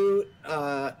 Lulu,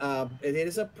 it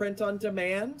is a print on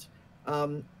demand.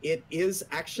 It is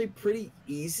actually pretty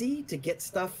easy to get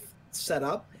stuff set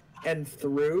up and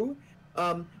through.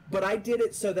 But I did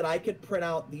it so that I could print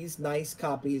out these nice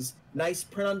copies, nice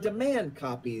print on demand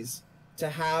copies to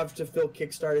have to fill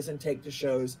Kickstarters and take to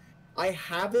shows. I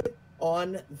have it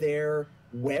on their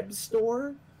web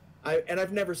store, and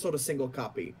I've never sold a single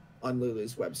copy on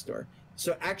Lulu's web store.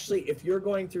 So actually, if you're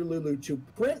going through Lulu to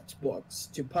print books,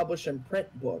 to publish and print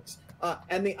books,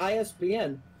 and the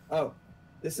ISBN, oh,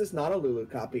 this is not a Lulu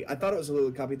copy. I thought it was a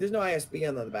Lulu copy. There's no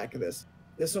ISBN on the back of this.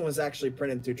 This one was actually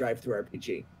printed through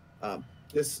DriveThruRPG. The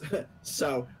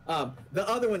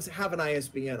other ones have an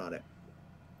ISBN on it.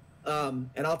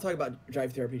 And I'll talk about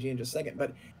DriveThruRPG in just a second.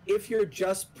 But if you're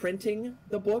just printing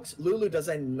the books, Lulu does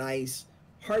a nice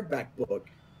hardback book.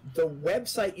 The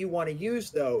website you want to use,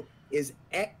 though, is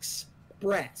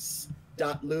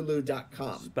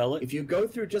express.lulu.com. Spell it. If you go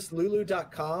through just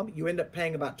lulu.com, you end up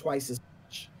paying about twice as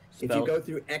much. If you go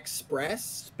through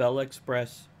Express... Spell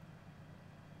Express.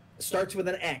 Starts with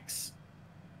an X.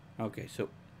 Okay, so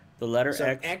the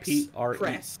letter X, P-R-E.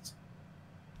 Express.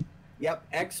 Yep,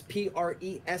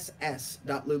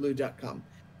 xpress.lulu.com.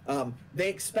 They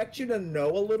expect you to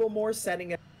know a little more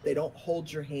setting up. They don't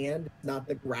hold your hand, not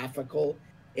the graphical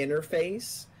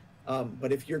interface.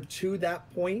 But if you're to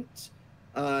that point,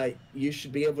 you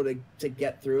should be able to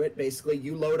get through it. Basically,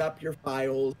 you load up your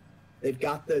files. They've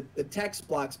got the text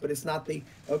blocks, but it's not the,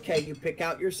 okay, you pick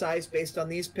out your size based on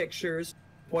these pictures,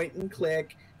 point and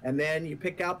click, and then you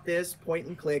pick out this, point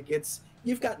and click.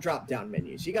 You've got drop-down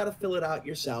menus. You got to fill it out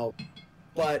yourself.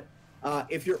 But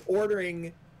if you're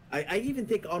ordering, I even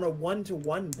think on a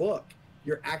one-to-one book,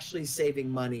 you're actually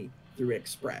saving money through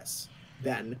Express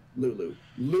than Lulu.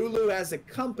 Lulu as a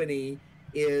company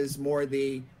is more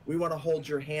we want to hold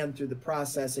your hand through the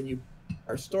process, and you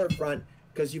are storefront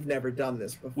because you've never done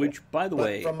this before. Which, by the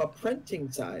way, from a printing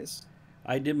size,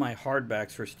 I did my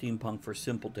hardbacks for Steampunk for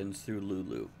Simpletons through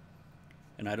Lulu.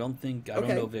 And I don't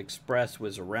know if Express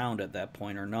was around at that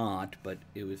point or not, but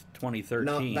it was 2013.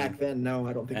 Not back then, no,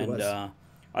 I don't think it was. And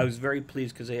I was very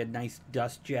pleased because they had nice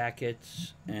dust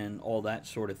jackets and all that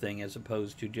sort of thing, as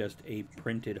opposed to just a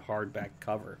printed hardback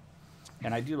cover.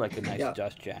 And I do like a nice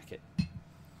dust jacket.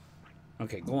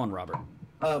 Okay, go on, Robert.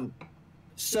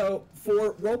 So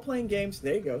for role-playing games,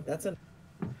 there you go. That's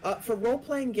for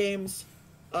role-playing games,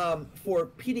 for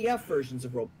PDF versions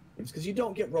of role-playing games, because you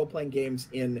don't get role-playing games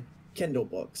in Kindle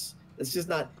books. It's just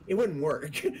not. It wouldn't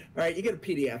work. All right, you get a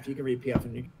PDF, you can read PDF,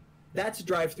 and that's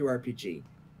DriveThruRPG.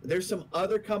 There's some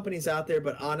other companies out there,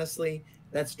 but honestly,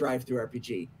 that's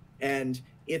DriveThruRPG, and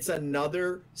it's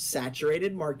another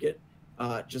saturated market,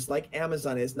 just like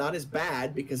Amazon is. Not as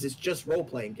bad because it's just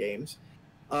role-playing games,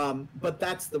 but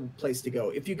that's the place to go.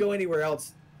 If you go anywhere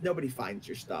else, nobody finds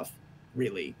your stuff,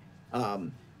 really.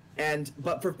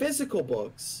 But for physical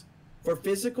books, for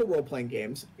physical role-playing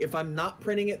games, if I'm not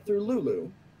printing it through Lulu,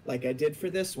 like I did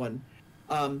for this one,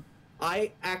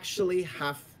 I actually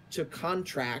have to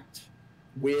contract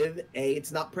with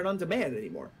it's not print on demand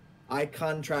anymore. I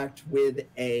contract with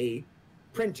a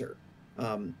printer.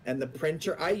 And the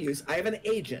printer I use, I have an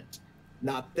agent,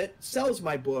 not that sells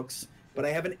my books, but I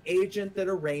have an agent that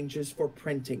arranges for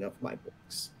printing of my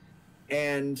books.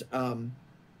 And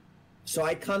so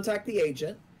I contact the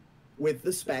agent with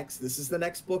the specs. This is the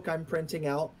next book I'm printing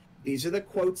out. These are the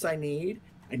quotes I need.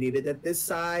 I need it at this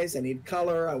size. I need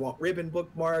color. I want ribbon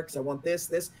bookmarks. I want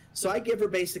this. So I give her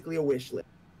basically a wish list.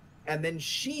 And then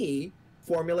she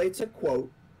formulates a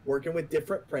quote, working with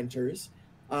different printers,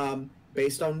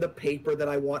 based on the paper that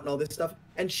I want and all this stuff.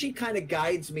 And she kind of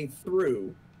guides me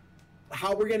through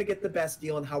how we're going to get the best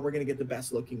deal and how we're going to get the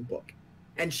best looking book.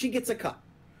 And she gets a cut,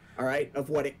 all right, of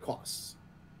what it costs.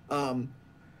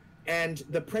 And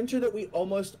the printer that we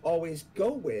almost always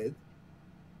go with,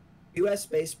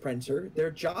 US-based printer,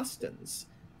 they're Jostens.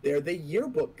 They're the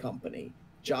yearbook company,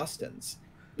 Jostens,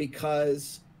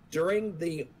 because during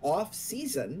the off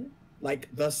season, like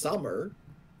the summer,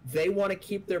 they want to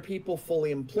keep their people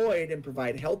fully employed and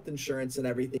provide health insurance and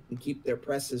everything and keep their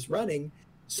presses running.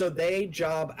 So they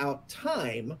job out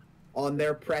time on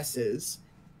their presses,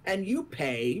 and you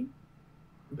pay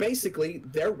basically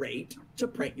their rate to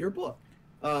print your book.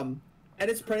 And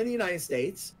it's printed in the United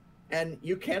States, and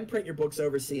you can print your books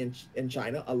overseas in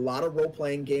China. A lot of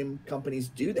role-playing game companies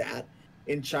do that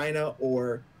in China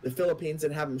or the Philippines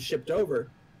and have them shipped over.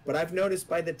 But I've noticed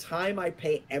by the time I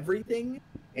pay everything,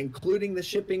 including the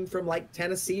shipping from like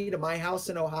Tennessee to my house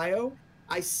in Ohio,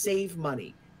 I save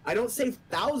money. I don't save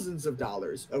thousands of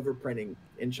dollars over printing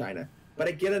in China, but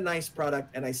I get a nice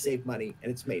product and I save money,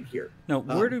 and it's made here. Now,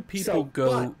 where do people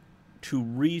go to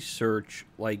research,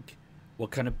 like,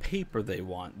 what kind of paper they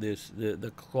want?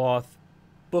 The cloth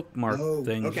bookmark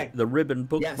things, okay. the ribbon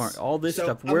bookmark, all this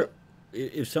stuff. Where,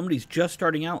 if somebody's just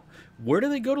starting out, where do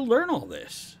they go to learn all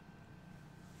this?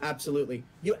 Absolutely.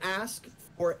 You ask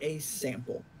for a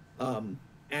sample,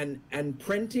 and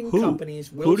printing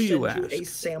companies will send you a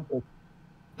sample.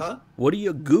 Huh? What do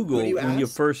you Google when you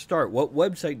first start? What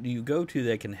website do you go to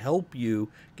that can help you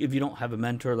if you don't have a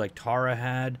mentor like Tara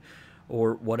had,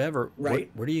 or whatever?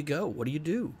 Right. Where do you go? What do you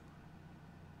do?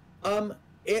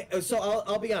 So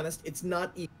I'll be honest, it's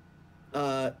not easy,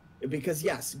 because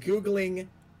yes, Googling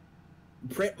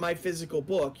print my physical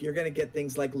book, you're going to get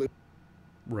things like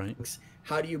right.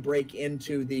 How do you break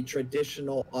into the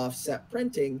traditional offset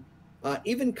printing?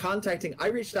 Even contacting, I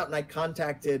reached out and I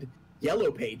contacted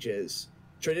Yellow Pages,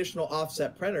 traditional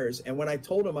offset printers, and when I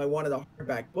told them I wanted a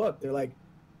hardback book, they're like,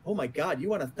 "Oh my God, you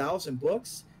want 1,000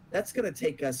 books? That's going to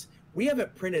take us. We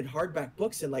haven't printed hardback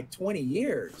books in like 20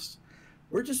 years.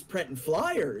 We're just printing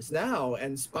flyers now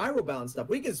and spiral bound stuff.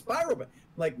 We can spiral bound."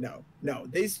 Like, no,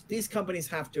 these companies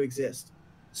have to exist.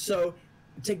 So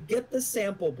to get the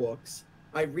sample books,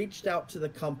 I reached out to the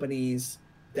companies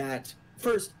that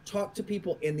first talk to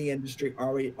people in the industry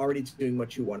already doing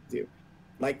what you want to do.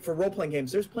 Like for role-playing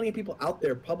games, there's plenty of people out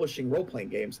there publishing role-playing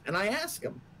games, and I ask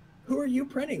them, who are you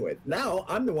printing with? Now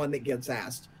I'm the one that gets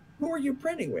asked, who are you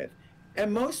printing with?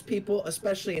 And most people,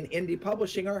 especially in indie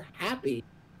publishing, are happy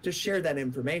to share that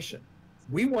information.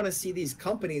 We want to see these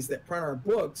companies that print our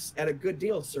books at a good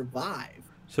deal survive.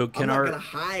 So can I'm not going to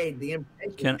hide the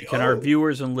information. Can our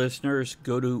viewers and listeners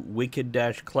go to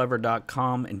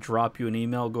wicked-clever.com and drop you an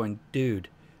email going, dude,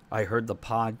 I heard the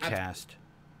podcast.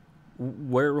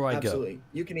 Where do I go? Absolutely.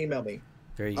 You can email me.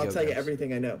 There you go. I'll tell you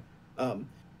everything I know.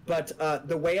 But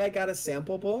the way I got a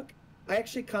sample book, I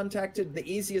actually contacted the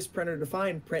easiest printer to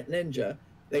find, Print Ninja.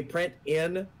 They print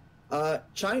in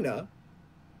China.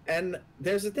 And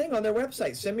there's a thing on their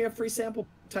website. Send me a free sample,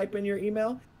 type in your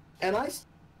email. And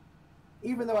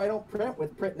even though I don't print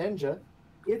with Print Ninja,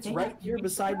 it's right here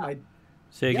beside my...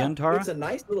 Say again, Tara? It's a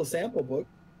nice little sample book.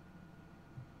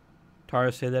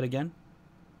 Tara, say that again?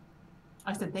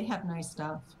 I said they have nice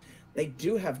stuff. They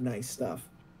do have nice stuff.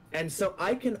 And so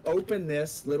I can open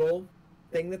this little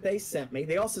thing that they sent me.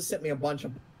 They also sent me a bunch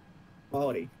of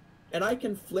quality. And I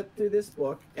can flip through this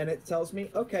book, and it tells me,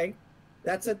 okay,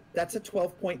 that's a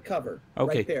 12-point cover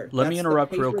right there. Let me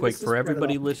interrupt real quick. For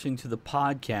everybody listening to the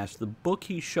podcast, the book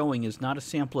he's showing is not a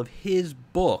sample of his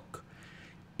book.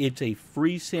 It's a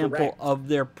free sample of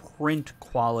their print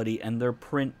quality and their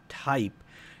print type.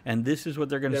 And this is what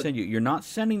they're going to send you. You're not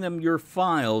sending them your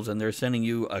files and they're sending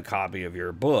you a copy of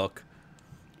your book.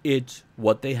 It's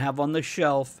what they have on the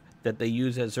shelf that they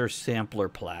use as their sampler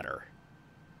platter.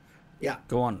 Yeah.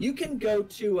 Go on. You can go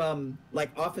to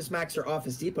like Office Max or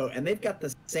Office Depot, and they've got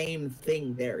the same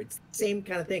thing there. It's the same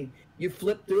kind of thing. You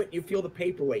flip through it, you feel the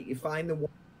paperweight, you find the one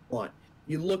you want.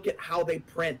 You look at how they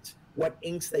print, what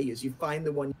inks they use, you find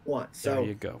the one you want. So there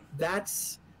you go.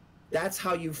 That's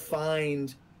how you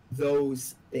find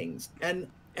those things. And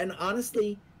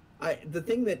honestly, the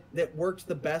thing that worked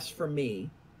the best for me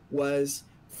was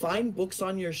find books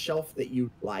on your shelf that you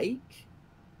like.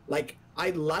 Like,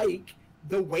 I like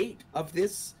the weight of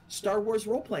this Star Wars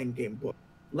role-playing game book.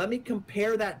 Let me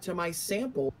compare that to my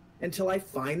sample until I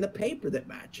find the paper that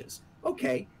matches.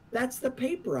 Okay, that's the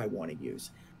paper I want to use.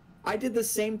 I did the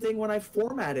same thing when I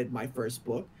formatted my first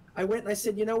book. I went and I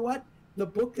said, you know what? The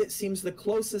book that seems the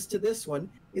closest to this one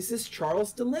is this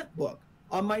Charles DeLint book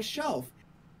on my shelf.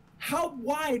 How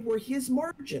wide were his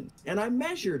margins? And I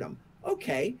measured them.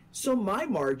 Okay, so my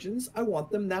margins, I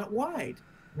want them that wide.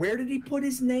 Where did he put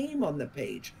his name on the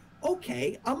page?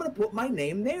 Okay, I'm going to put my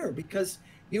name there, because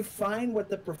you find what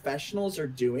the professionals are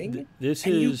doing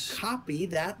you copy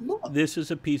that look. This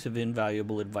is a piece of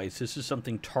invaluable advice. This is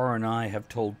something Tara and I have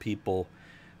told people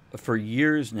for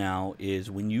years now,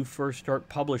 is when you first start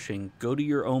publishing, go to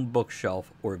your own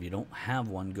bookshelf, or if you don't have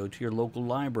one, go to your local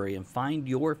library and find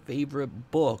your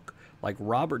favorite book, like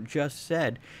Robert just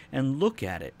said, and look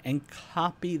at it and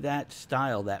copy that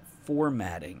style, that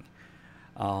formatting.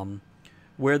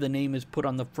 Where the name is put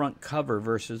on the front cover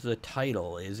versus the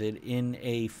title. Is it in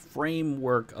a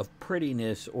framework of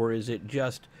prettiness, or is it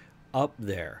just up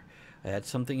there? That's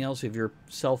something else. If you're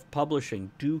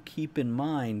self-publishing, do keep in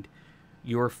mind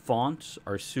your fonts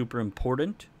are super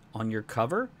important on your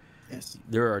cover. Yes.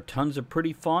 There are tons of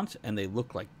pretty fonts, and they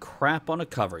look like crap on a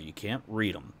cover. You can't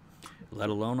read them,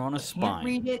 let alone on a spine. Can't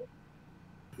read it.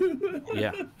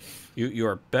 Yeah, you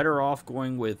are better off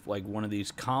going with like one of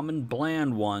these common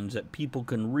bland ones that people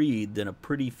can read than a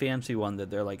pretty fancy one that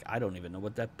they're like, I don't even know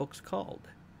what that book's called.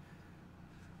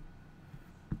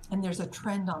 And there's a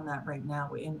trend on that right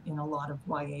now in a lot of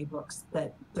YA books,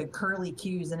 that the curly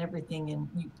cues and everything, and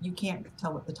you can't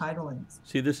tell what the title is.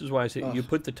 See, this is why I say you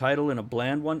put the title in a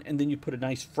bland one, and then you put a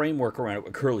nice framework around it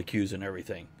with curly cues and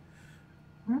everything.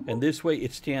 And this way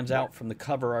it stands out from the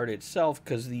cover art itself,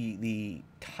 because the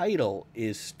title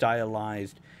is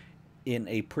stylized in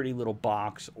a pretty little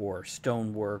box or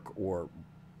stonework or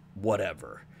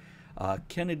whatever.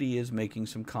 Kennedy is making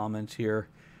some comments here.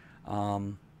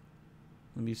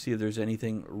 Let me see if there's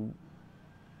anything.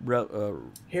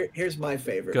 Here's my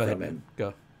favorite Go from ahead, him.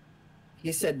 Go.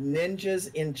 He said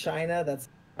ninjas in China, that's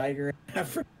tiger in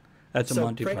Africa. That's a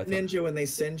Monty Print Python. Ninja, when they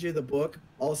send you the book,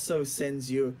 also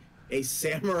sends you a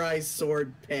samurai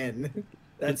sword pen.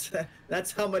 That's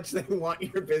how much they want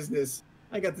your business.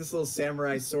 I got this little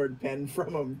samurai sword pen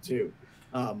from them too.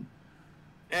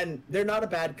 And they're not a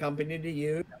bad company to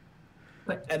use,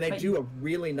 and they do a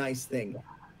really nice thing.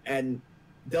 And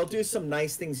they'll do some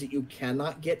nice things that you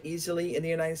cannot get easily in the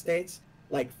United States,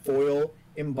 like foil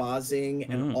embossing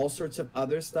and all sorts of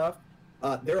other stuff.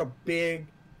 They're a big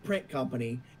print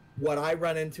company. What I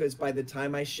run into is, by the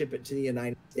time I ship it to the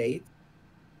United States,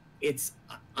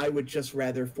 I would just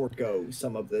rather forego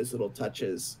some of those little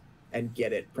touches and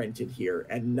get it printed here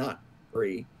and not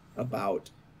worry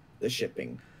about the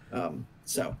shipping.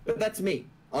 But that's me.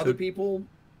 Other people,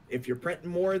 if you're printing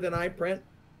more than I print,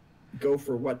 go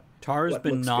for what Tara's what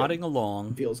been looks nodding good,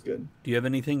 along. feels good. Do you have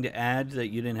anything to add that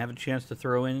you didn't have a chance to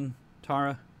throw in,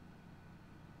 Tara?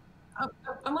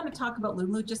 I want to talk about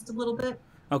Lulu just a little bit.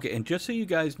 Okay, and just so you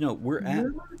guys know, we're at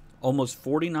almost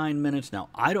 49 minutes now.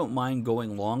 I don't mind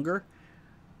going longer.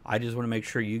 I just want to make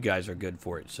sure you guys are good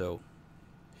for it. So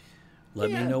let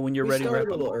me know when you're ready to wrap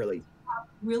a up. little early.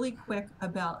 Really quick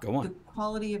about the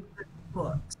quality of the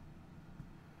books.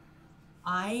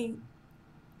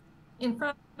 In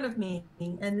front of me,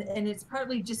 and it's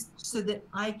partly just so that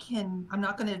I'm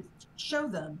not going to show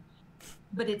them,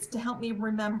 but it's to help me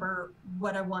remember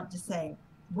what I want to say.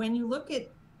 When you look at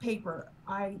paper,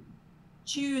 I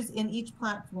choose in each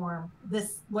platform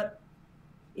what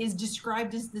is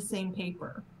described as the same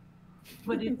paper,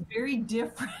 but it's very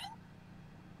different.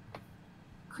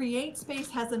 CreateSpace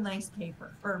has a nice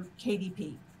paper, or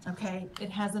KDP, okay? It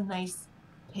has a nice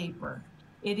paper.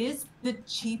 It is the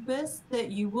cheapest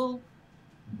that you will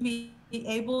be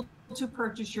able to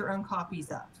purchase your own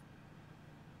copies of.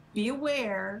 Be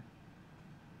aware,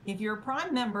 if you're a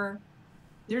Prime member,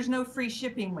 there's no free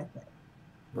shipping with it.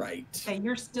 Right. Okay,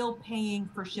 you're still paying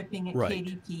for shipping at Right.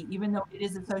 KDP, even though it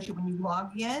is associated when you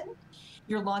log in.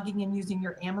 You're logging in using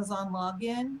your Amazon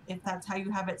login, if that's how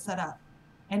you have it set up.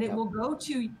 And it will go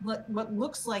to what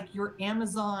looks like your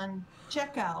Amazon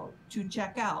checkout to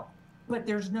check out, but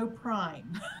there's no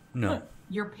Prime. No.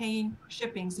 You're paying for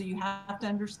shipping, so you have to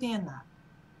understand that.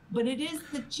 But it is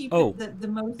the cheapest, the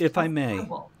most if I may,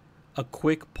 affordable. a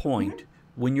quick point.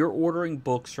 When you're ordering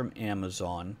books from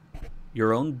Amazon,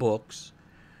 your own books,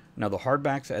 now the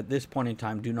hardbacks at this point in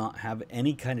time do not have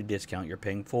any kind of discount. You're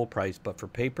paying full price. But for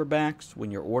paperbacks,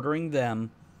 when you're ordering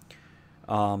them,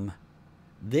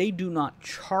 They do not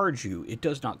charge you. It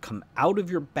does not come out of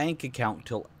your bank account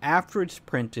till after it's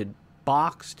printed,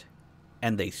 boxed,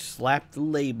 and they slap the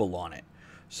label on it.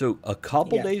 So a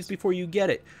couple days before you get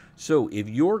it. So if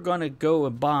you're going to go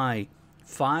and buy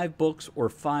 5 books or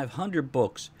 500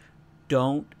 books,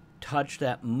 don't touch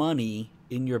that money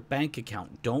in your bank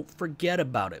account. Don't forget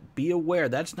about it. Be aware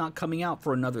that's not coming out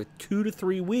for another 2 to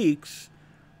 3 weeks.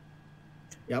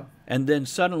 Yep. And then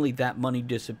suddenly that money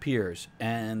disappears.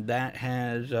 And that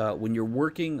has, when you're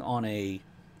working on a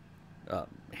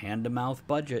hand-to-mouth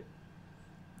budget,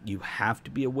 you have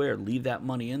to be aware. Leave that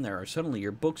money in there, or suddenly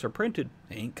your books are printed.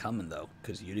 They ain't coming, though,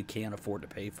 because you can't afford to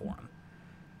pay for them.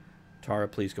 Tara,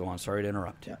 please go on. Sorry to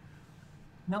interrupt. Yeah.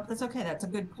 Nope, that's okay. That's a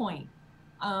good point.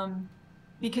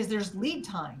 Because there's lead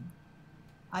time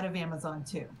out of Amazon,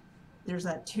 too. There's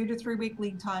that 2 to 3 week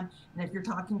lead time. And if you're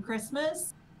talking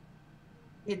Christmas,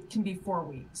 it can be 4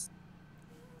 weeks.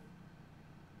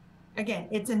 Again,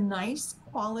 it's a nice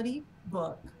quality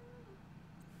book,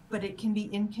 but it can be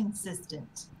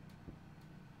inconsistent.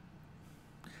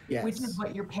 Yes. Which is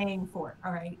what you're paying for.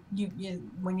 All right. You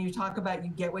when you talk about you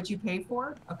get what you pay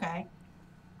for, okay.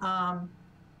 A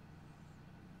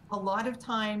lot of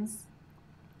times,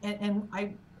 and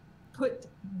I put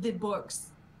the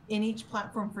books in each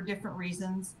platform for different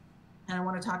reasons. And I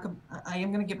want to talk. I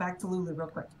am going to get back to Lulu real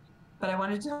quick, but I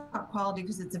wanted to talk quality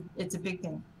because it's a big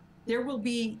thing. There will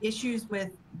be issues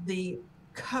with the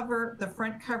cover, the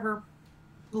front cover,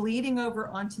 bleeding over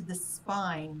onto the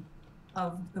spine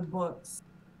of the books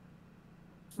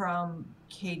from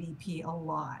KDP a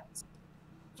lot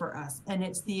for us. And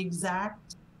it's the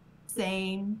exact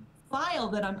same file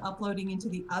that I'm uploading into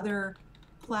the other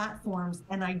platforms,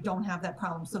 and I don't have that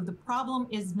problem. So the problem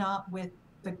is not with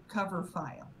the cover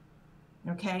file,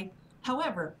 okay?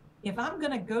 However, if I'm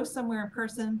gonna go somewhere in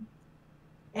person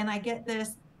and I get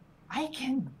this, I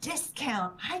can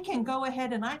discount. I can go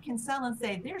ahead and I can sell and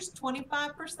say, there's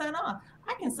 25% off.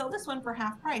 I can sell this one for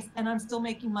half price and I'm still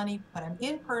making money, but I'm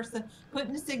in person,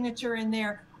 putting a signature in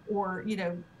there, or, you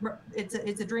know, it's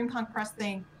a DreamPunk Press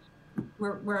thing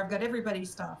where I've got everybody's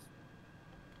stuff.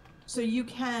 So you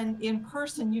can, in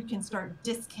person, you can start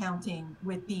discounting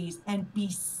with these and be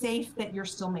safe that you're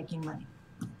still making money.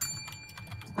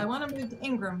 I want to move to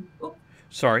Ingram. Oop.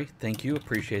 Sorry, thank you.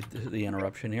 Appreciate the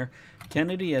interruption here.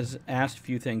 Kennedy has asked a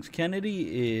few things.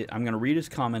 Kennedy, I'm going to read his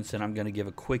comments and I'm going to give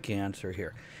a quick answer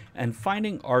here. And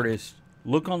finding artists,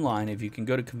 look online. If you can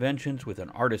go to conventions with an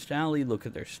artist alley, look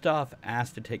at their stuff,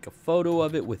 ask to take a photo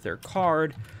of it with their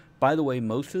card. By the way,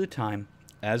 most of the time,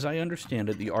 as I understand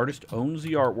it, the artist owns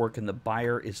the artwork and the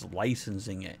buyer is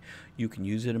licensing it. You can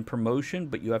use it in promotion,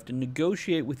 but you have to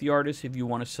negotiate with the artist if you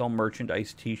want to sell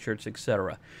merchandise, t-shirts,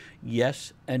 etc.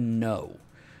 Yes and no.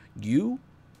 You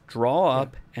draw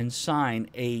up and sign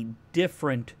a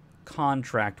different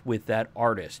contract with that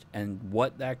artist, and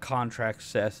what that contract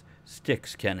says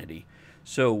sticks, Kennedy.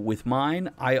 So with mine,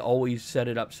 I always set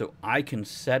it up so I can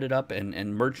set it up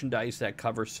and merchandise that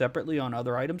cover separately on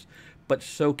other items, but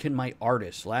so can my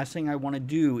artists. Last thing I want to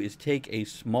do is take a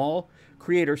small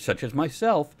creator such as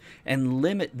myself and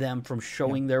limit them from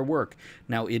showing their work.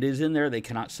 Now, it is in there. They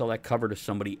cannot sell that cover to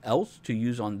somebody else to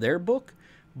use on their book,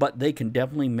 but they can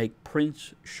definitely make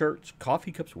prints, shirts,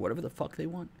 coffee cups, whatever the fuck they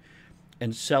want,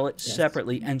 and sell it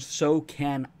separately, and so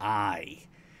can I.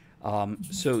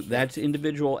 So that's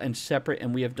individual and separate,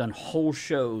 and we have done whole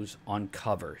shows on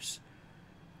covers.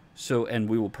 So, and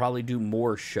we will probably do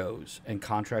more shows, and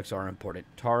contracts are important.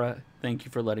 Tara, thank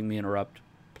you for letting me interrupt.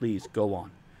 Please go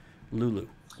on. Lulu,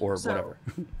 or whatever.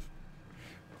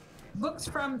 Books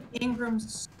from Ingram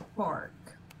Spark.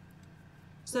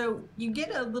 So you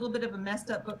get a little bit of a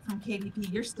messed up book from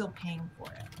KDP, you're still paying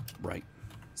for it. Right.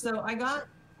 So I got,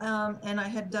 and I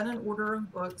had done an order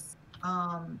of books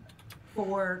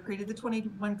for Created the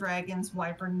 21 Dragons,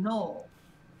 Wyvern Knoll.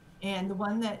 And the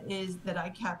one that I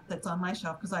kept that's on my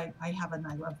shelf, because I have an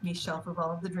I Love Me shelf of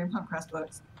all of the DreamPunk Press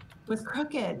books, was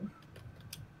crooked.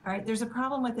 All right, there's a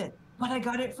problem with it, but I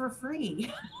got it for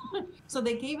free. So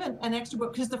they gave an extra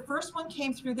book, because the first one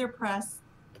came through their press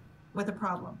with a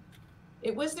problem.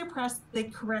 It was their press, they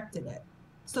corrected it.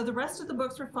 So the rest of the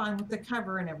books were fine with the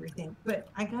cover and everything, but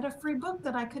I got a free book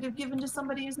that I could have given to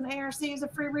somebody as an ARC as a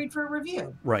free read for a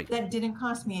review. Right. That didn't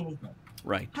cost me anything.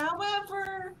 Right.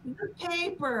 However, the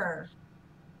paper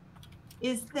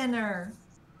is thinner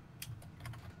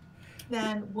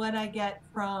than what I get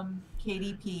from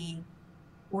KDP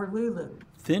or Lulu.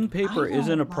 Thin paper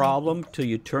isn't a problem till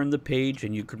you turn the page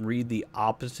and you can read the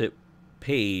opposite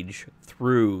page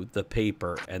through the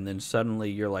paper, and then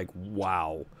suddenly you're like,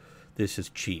 wow, this is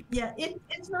cheap. Yeah,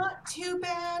 it's not too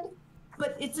bad,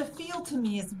 but it's a feel to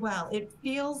me as well. It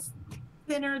feels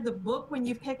thinner. The book, when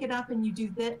you pick it up and you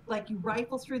do that, like you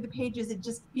rifle through the pages, it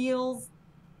just feels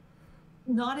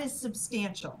not as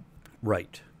substantial.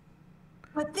 Right.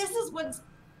 But this is what's,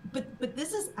 but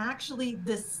this is actually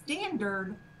the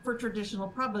standard for traditional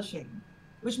publishing,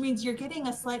 which means you're getting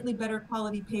a slightly better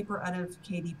quality paper out of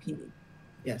KDP.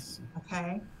 Yes.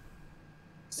 Okay.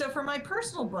 So for my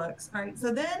personal books, all right,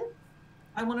 so then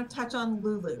I want to touch on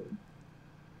Lulu.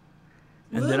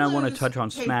 And then I want to Lulu's touch on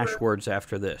paper, Smashwords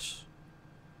after this.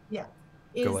 Yeah.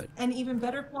 Go Is ahead. an even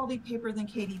better quality paper than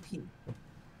KDP.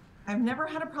 I've never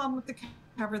had a problem with the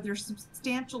cover. They're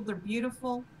substantial. They're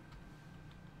beautiful.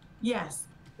 Yes,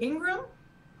 Ingram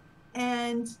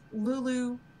and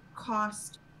Lulu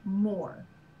cost more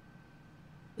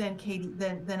than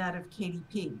out of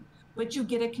KDP, but you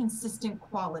get a consistent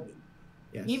quality.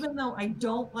 Yes. Even though I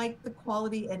don't like the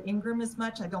quality at Ingram as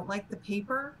much, I don't like the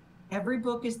paper, every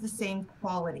book is the same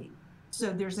quality.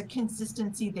 So there's a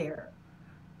consistency there.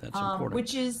 That's important.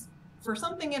 Which is, for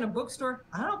something in a bookstore,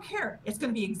 I don't care. It's going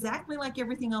to be exactly like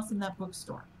everything else in that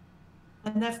bookstore.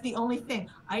 And that's the only thing.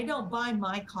 I don't buy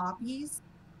my copies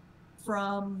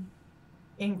from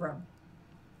Ingram.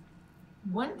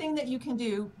 One thing that you can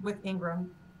do with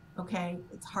Ingram, okay,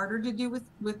 it's harder to do with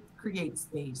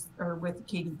CreateSpace or with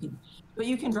KDP, but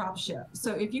you can drop ship.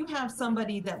 So if you have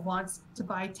somebody that wants to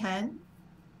buy 10,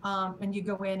 and you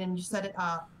go in and you set it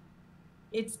up,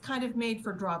 it's kind of made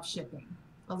for drop shipping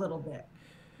a little bit.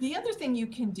 The other thing you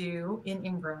can do in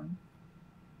Ingram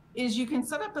is you can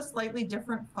set up a slightly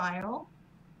different file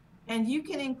and you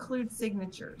can include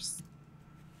signatures.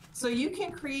 So you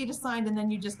can create a signed and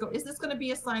then you just go, is this going to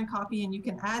be a signed copy? And you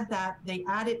can add that. They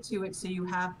add it to it so you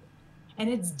have, and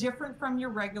it's different from your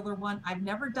regular one. I've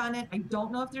never done it. I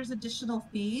don't know if there's additional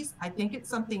fees. I think it's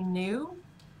something new,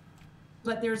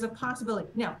 but there's a possibility.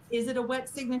 Now, is it a wet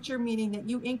signature, meaning that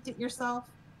you inked it yourself?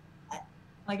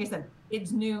 Like I said,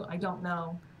 it's new. I don't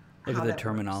know. Look at the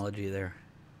terminology there.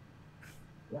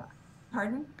 Yeah.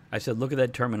 Pardon? I said, look at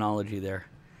that terminology there.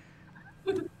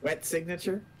 Wet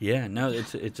signature? Yeah, no,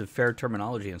 it's a fair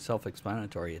terminology and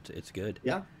self-explanatory. It's good.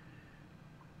 Yeah.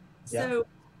 So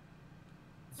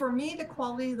for me, the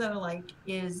quality that I like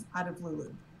is out of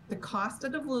Lulu. The cost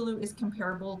out of Lulu is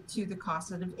comparable to the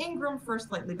cost out of Ingram for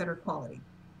slightly better quality.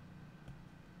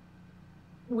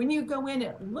 When you go in,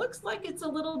 it looks like it's a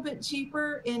little bit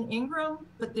cheaper in Ingram,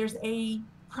 but there's a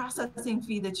processing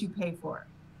fee that you pay for.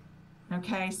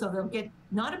 Okay, so they'll get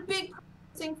not a big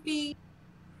processing fee,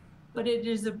 but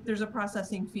there's a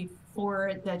processing fee for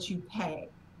it that you pay.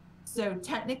 So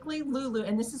technically Lulu,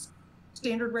 and this is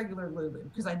standard regular Lulu,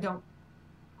 because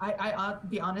I'll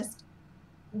be honest,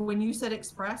 when you said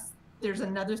Express, there's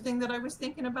another thing that I was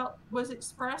thinking about was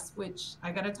Express, which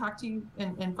I got to talk to you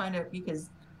and find out, because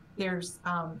there's,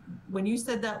 when you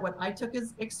said that, what I took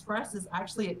as Express is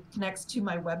actually, it connects to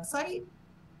my website.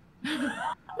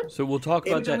 So we'll talk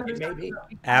about that maybe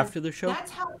after the show.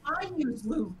 That's how I use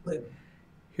Lulu.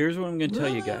 Here's what I'm going to tell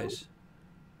you Lulu. guys.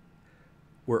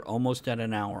 We're almost at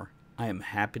an hour. I am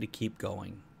happy to keep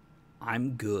going.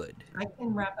 I'm good. I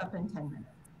can wrap up in 10 minutes.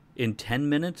 In 10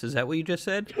 minutes? Is that what you just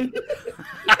said?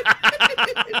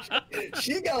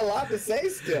 She got a lot to say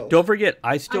still. Don't forget,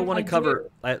 I still want to I cover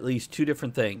do. at least 2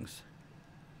 different things.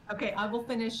 Okay, I will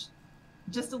finish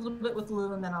just a little bit with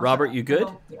Lulu, and then I'll Robert, shut up. you good?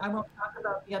 I won't talk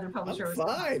about the other I'm publishers.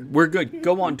 fine. We're good.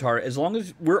 Go on, Tara. As long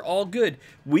as we're all good,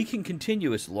 we can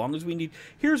continue as long as we need.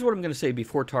 Here's what I'm going to say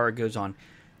before Tara goes on.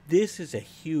 This is a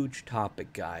huge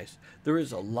topic, guys. There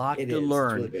is a lot It to is. It's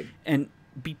learn. really big. And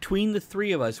between the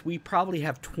three of us, we probably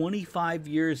have 25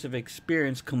 years of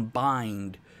experience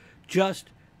combined just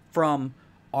from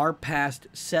our past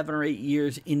 7 or 8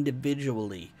 years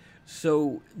individually.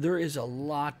 So there is a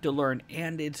lot to learn,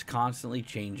 and it's constantly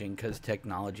changing because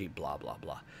technology, blah, blah,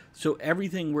 blah. So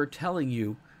everything we're telling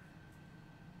you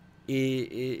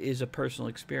is a personal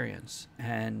experience,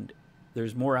 and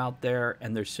there's more out there,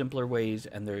 and there's simpler ways,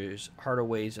 and there's harder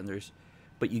ways,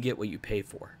 but you get what you pay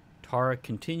for. Tara,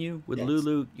 continue with Yes.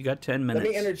 Lulu. You got 10 minutes.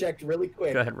 Let me interject really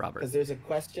quick. Go ahead, Robert. Because there's a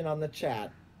question on the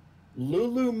chat.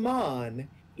 Lululemon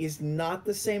is not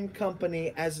the same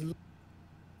company as.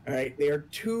 All right, they are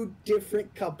 2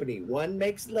 different companies. One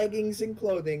makes leggings and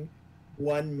clothing.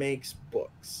 One makes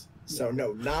books. So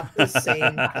no, not the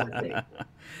same company.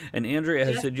 And Andrea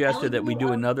has Just suggested that we do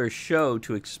LUL. another show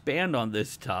to expand on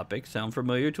this topic. Sound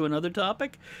familiar to another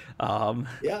topic?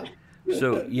 Yeah.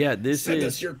 So, yeah, this Send is...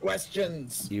 us your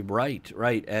questions. You're right,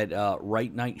 at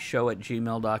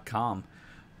rightnightshow@gmail.com.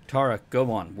 Tara,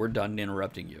 go on. We're done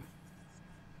interrupting you.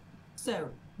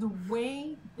 So the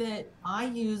way that I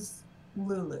use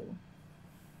Lulu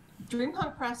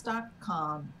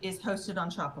DreamPunkPress.com is hosted on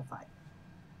Shopify.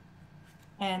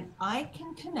 And I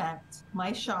can connect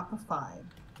my Shopify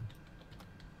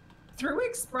through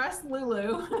Express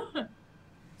Lulu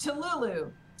to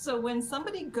Lulu. So when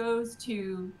somebody goes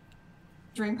to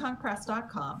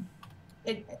DreamPunkPress.com,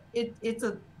 it's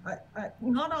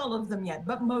not all of them yet,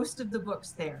 but most of the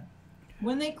books there.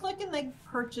 When they click and they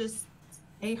purchase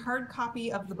a hard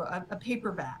copy of the book, a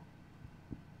paperback,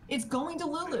 it's going to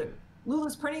Lulu.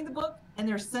 Lulu's printing the book and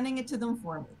they're sending it to them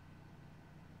for me.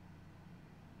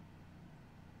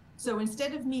 So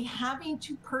instead of me having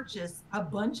to purchase a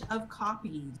bunch of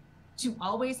copies to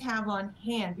always have on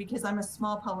hand, because I'm a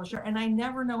small publisher and I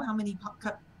never know how many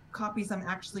copies I'm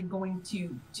actually going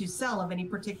to sell of any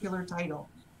particular title.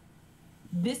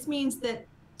 This means that,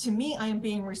 to me, I am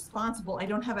being responsible. I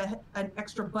don't have an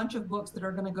extra bunch of books that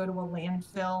are going to go to a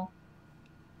landfill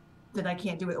that I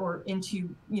can't do it, or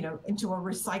into a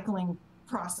recycling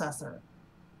processor.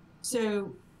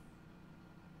 So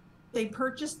they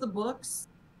purchase the books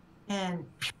and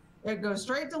it goes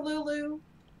straight to Lulu.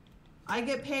 I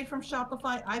get paid from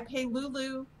Shopify. I pay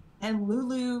Lulu, and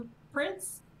Lulu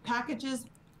prints, packages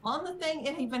on the thing.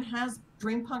 It even has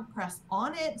DreamPunk Press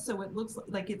on it, so it looks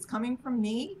like it's coming from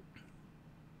me.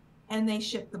 And they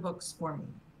ship the books for me.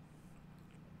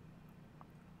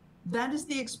 That is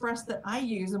the Express that I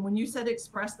use. And when you said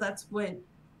Express, that's what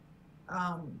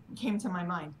came to my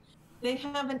mind. They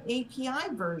have an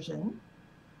API version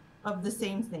of the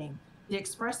same thing. The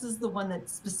Express is the one that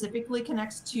specifically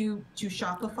connects to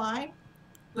Shopify,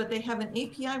 but they have an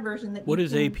API version that what you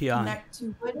is can API? Connect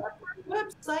to whatever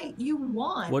website you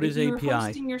want. What is if you're API?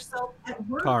 Hosting yourself at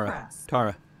WordPress.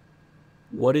 Tara,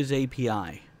 what is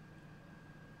API?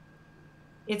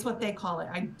 It's what they call it.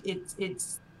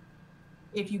 It's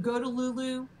if you go to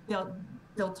Lulu, they'll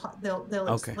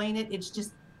explain it. It's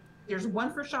just, there's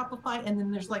one for Shopify, and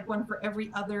then there's like one for every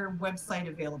other website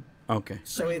available. Okay.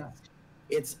 So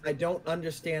it's I don't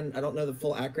understand, I don't know the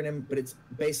full acronym, but it's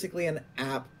basically an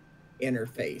app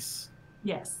interface.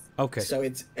 Yes. Okay. So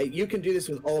it's, you can do this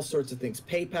with all sorts of things.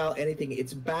 PayPal, anything.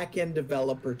 It's back-end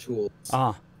developer tools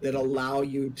that allow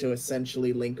you to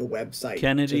essentially link a website.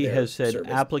 Kennedy to their has said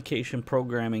service. application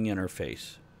programming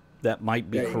interface. That might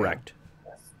be correct.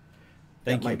 Yes.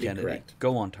 Thank That you, might be Kennedy. correct.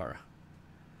 Go on, Tara.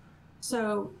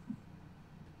 So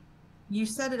you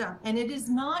set it up, and it is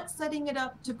not setting it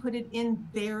up to put it in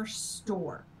their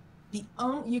store.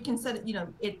 You can set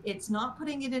it, it's not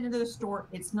putting it into the store.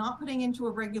 It's not putting into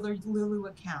a regular Lulu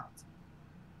account.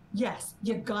 Yes,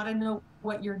 you gotta know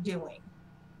what you're doing.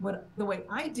 The way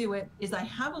I do it is I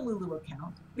have a Lulu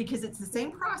account, because it's the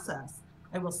same process.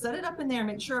 I will set it up in there,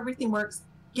 make sure everything works,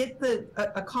 get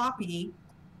a copy,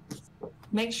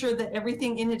 make sure that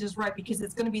everything in it is right, because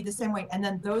it's going to be the same way. And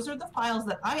then those are the files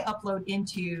that I upload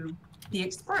into the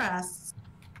Express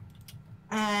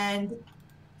and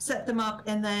set them up.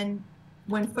 And then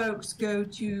when folks go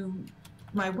to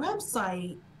my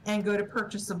website and go to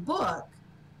purchase a book,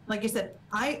 like I said,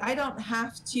 I don't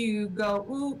have to go,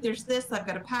 ooh, there's this, I've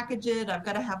got to package it, I've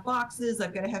got to have boxes,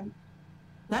 I've got to have,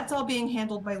 that's all being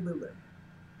handled by Lulu.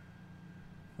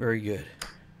 Very good.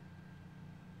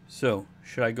 So,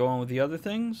 should I go on with the other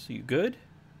things? You good?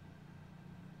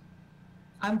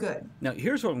 I'm good. Now,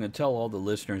 here's what I'm going to tell all the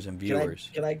listeners and viewers.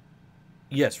 Can I?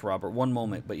 Yes, Robert, one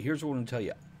moment. But here's what I'm going to tell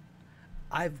you.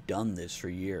 I've done this for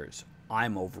years.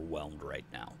 I'm overwhelmed right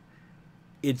now.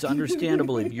 It's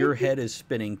understandable if your head is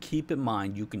spinning. Keep in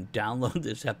mind, you can download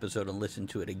this episode and listen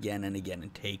to it again and again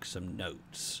and take some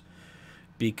notes.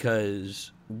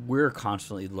 Because we're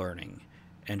constantly learning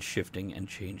and shifting and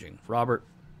changing. Robert,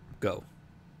 go.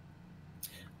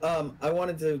 I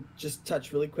wanted to just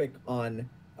touch really quick on,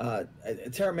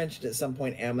 Tara mentioned at some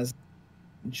point Amazon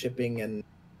shipping and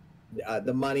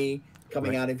the money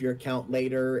coming out of your account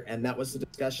later, and that was the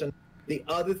discussion. The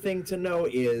other thing to know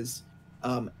is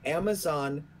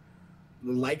Amazon,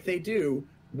 like they do,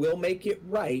 will make it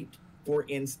right. For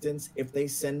instance, if they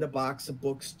send a box of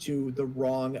books to the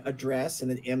wrong address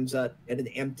and it ends up at an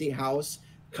empty house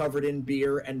covered in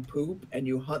beer and poop, and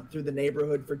you hunt through the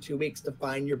neighborhood for 2 weeks to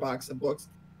find your box of books,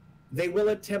 they will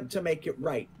attempt to make it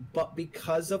right. But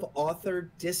because of author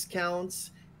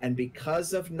discounts and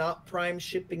because of not prime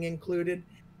shipping included,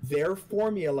 their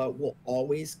formula will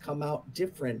always come out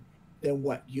different than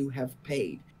what you have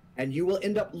paid. And you will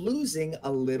end up losing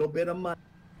a little bit of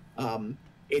money.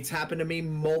 It's happened to me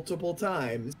multiple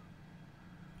times.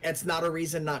 It's not a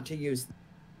reason not to use them.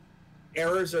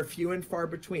 Errors are few and far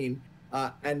between.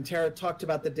 And Tara talked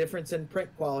about the difference in print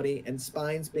quality and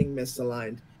spines being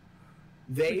misaligned.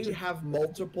 They have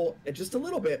multiple, just a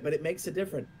little bit, but it makes a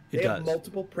difference. They have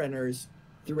multiple printers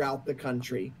throughout the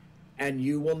country. And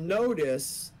you will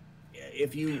notice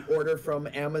if you order from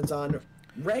Amazon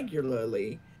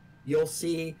regularly, you'll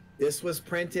see this was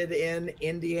printed in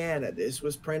Indiana, this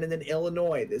was printed in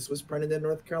Illinois, this was printed in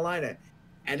North Carolina.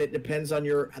 And it depends on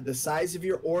the size of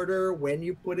your order, when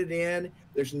you put it in.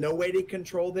 There's no way to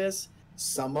control this.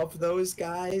 Some of those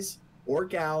guys or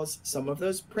gals, some of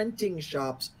those printing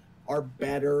shops are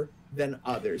better than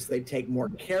others. They take more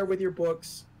care with your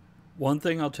books. One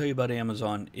thing I'll tell you about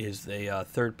Amazon is they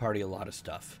third party a lot of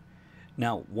stuff.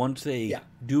 Now, once they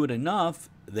do it enough,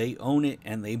 they own it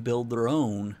and they build their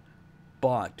own.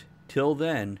 But till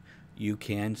then, you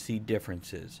can see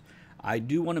differences. I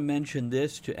do want to mention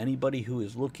this to anybody who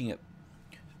is looking at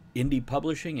indie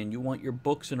publishing and you want your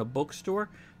books in a bookstore.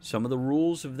 Some of the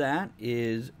rules of that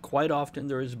is quite often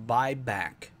there is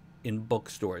buyback in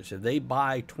bookstores. If they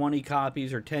buy 20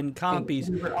 copies or 10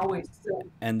 copies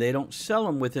and they don't sell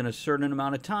them within a certain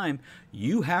amount of time,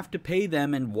 you have to pay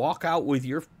them and walk out with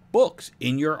your books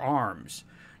in your arms.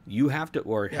 You have to,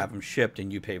 or have them shipped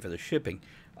and you pay for the shipping.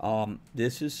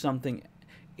 This is something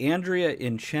Andrea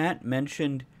in chat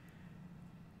mentioned.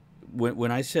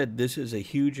 When I said this is a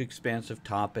huge, expansive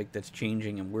topic that's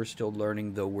changing and we're still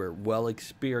learning, though we're well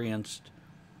experienced,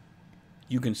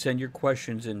 you can send your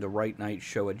questions into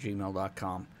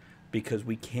rightnightshow@gmail.com because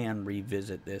we can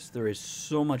revisit this. There is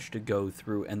so much to go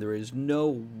through and there is no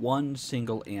one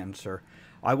single answer.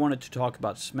 I wanted to talk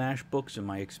about Smash Books and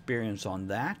my experience on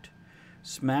that.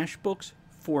 Smash Books,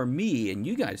 for me, and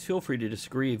you guys feel free to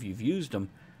disagree if you've used them,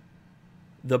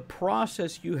 the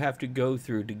process you have to go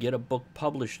through to get a book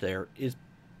published there is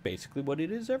basically what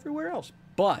it is everywhere else.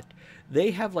 But they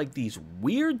have like these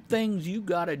weird things you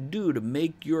got to do to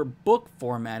make your book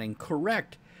formatting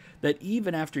correct that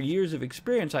even after years of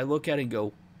experience, I look at it and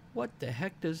go, what the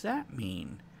heck does that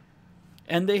mean?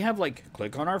 And they have like,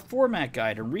 click on our format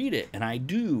guide and read it. And I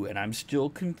do, and I'm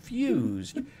still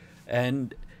confused.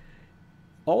 And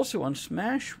also on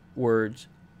Smashwords,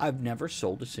 I've never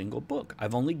sold a single book.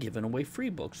 I've only given away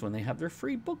free books when they have their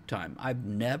free book time. I've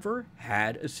never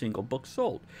had a single book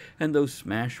sold. And those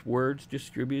Smashwords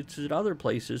distributes at other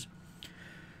places.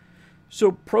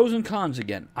 So pros and cons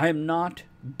again. I am not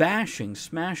bashing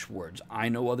Smashwords. I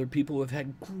know other people who have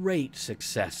had great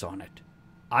success on it.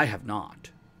 I have not.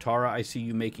 Tara, I see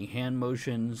you making hand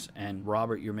motions, and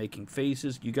Robert, you're making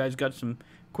faces. You guys got some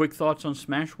quick thoughts on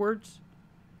Smashwords?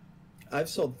 I've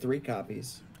sold 3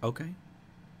 copies. Okay.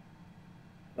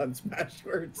 On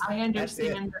Smashwords. I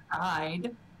understand the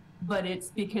guide, but it's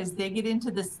because they get into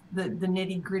the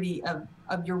nitty gritty of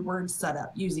your word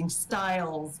setup using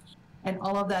styles and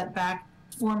all of that back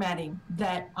formatting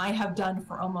that I have done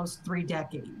for almost 3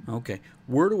 decades. Okay.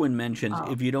 Wordwin mentions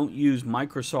if you don't use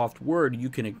Microsoft Word, you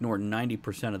can ignore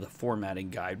 90% of the formatting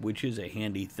guide, which is a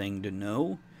handy thing to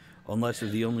know, unless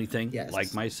the only thing,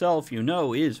 like myself, you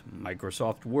know, is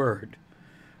Microsoft Word.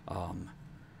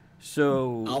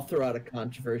 So I'll throw out a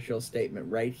controversial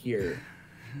statement right here.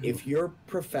 If you're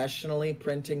professionally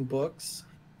printing books,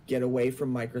 get away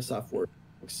from Microsoft Word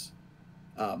books.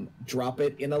 Drop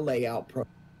it in a layout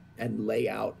program and lay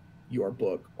out your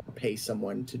book or pay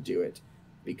someone to do it,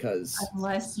 because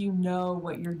unless you know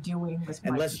what you're doing with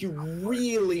unless you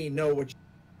really know what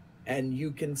and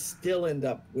you can still end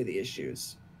up with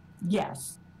issues.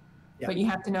 Yes. Yeah. But you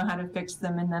have to know how to fix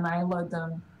them, and then I load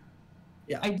them.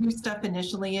 Yeah. I do stuff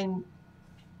initially in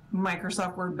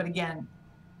Microsoft Word, but again,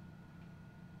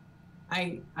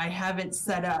 I have it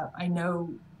set up. I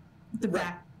know the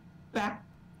back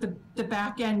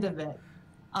end of it.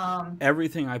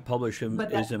 Everything I publish is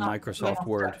in Microsoft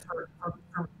Word.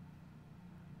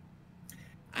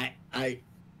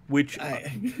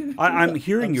 I'm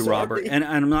hearing you, Robert, and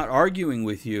I'm not arguing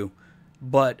with you,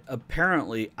 but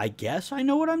apparently, I guess I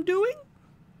know what I'm doing,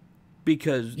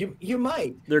 because you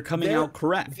might. They're coming out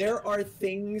correct. There are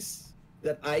things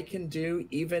that I can do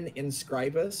even in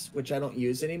Scribus, which I don't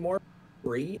use anymore,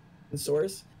 free in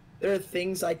source. There are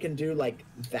things I can do like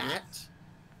that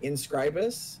in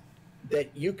Scribus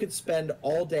that you could spend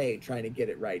all day trying to get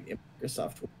it right in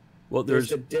Microsoft Word. Well,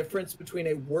 there's a difference between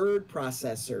a word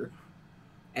processor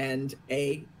and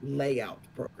a layout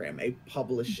program, a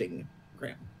publishing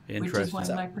program. Which is why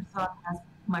Microsoft has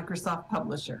Microsoft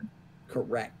Publisher.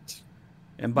 Correct.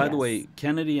 And by the way,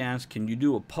 Kennedy asked, can you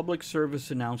do a public service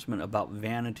announcement about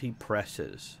vanity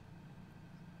presses?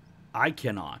 I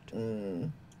cannot.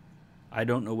 I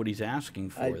don't know what he's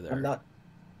asking for there. I'm not.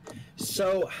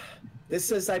 So,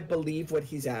 this is, I believe, what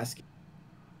he's asking.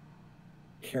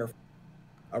 Careful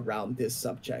around this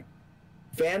subject.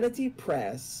 Vanity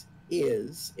press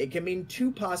it can mean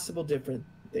 2 possible different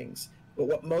things. But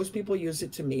what most people use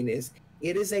it to mean is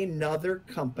it is another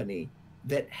company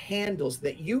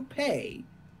that you pay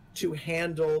to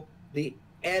handle the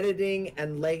editing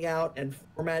and layout and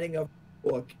formatting of the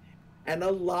book. And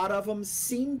a lot of them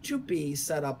seem to be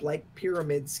set up like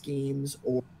pyramid schemes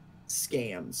or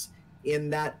scams, in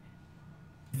that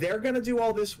they're going to do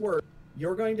all this work,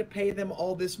 you're going to pay them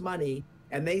all this money,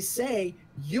 and they say,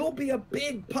 you'll be a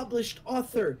big published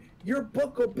author, your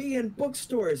book will be in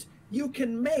bookstores, you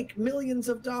can make millions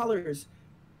of dollars.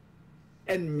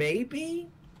 And maybe,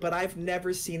 but I've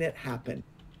never seen it happen.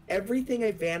 Everything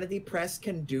a vanity press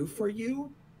can do for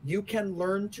you, you can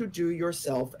learn to do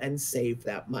yourself and save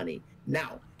that money.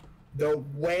 Now, the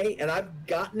way, and I've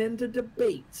gotten into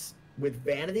debates with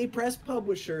vanity press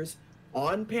publishers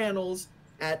on panels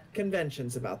at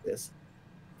conventions about this.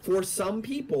 For some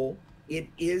people, it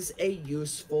is a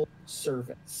useful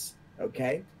service,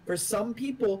 okay? For some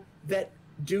people that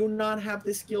do not have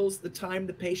the skills, the time,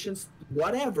 the patience,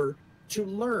 whatever, to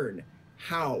learn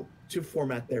how to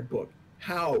format their book,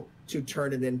 how to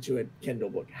turn it into a Kindle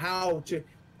book, how to,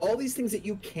 all these things that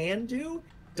you can do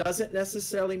doesn't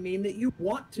necessarily mean that you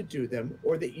want to do them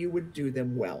or that you would do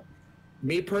them well.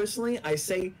 Me personally, I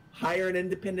say hire an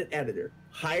independent editor,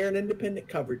 hire an independent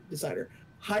cover designer,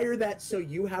 hire that so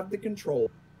you have the control.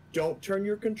 Don't turn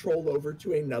your control over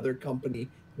to another company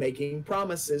making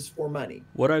promises for money.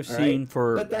 What I've seen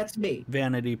for but that's me.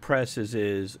 vanity presses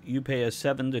is you pay us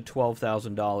 $7,000 to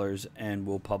 $12,000 and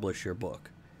we'll publish your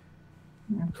book.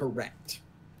 Correct.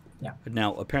 Yeah.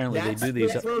 Now, apparently That's they do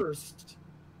these. the first.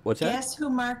 What's that? Guess who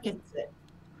markets it?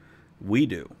 We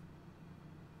do.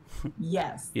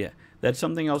 Yes. Yeah, that's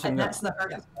something else. And that's the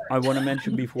hardest part. I want to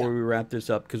mention before we wrap this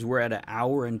up, because we're at 1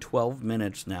 hour and 12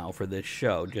 minutes now for this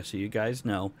show, just so you guys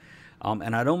know.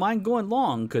 And I don't mind going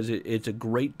long because it's a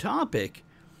great topic,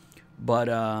 but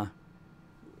I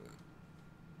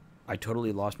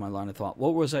totally lost my line of thought.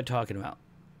 What was I talking about?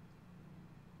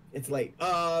 It's late.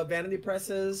 Vanity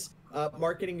presses,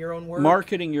 marketing your own work.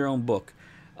 Marketing your own book.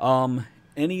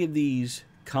 Any of these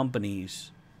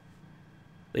companies,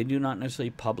 they do not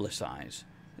necessarily publicize.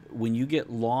 When you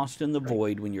get lost in the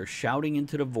void, when you're shouting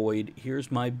into the void, here's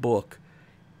my book,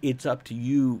 it's up to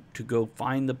you to go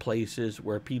find the places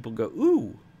where people go,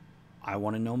 ooh, I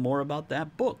want to know more about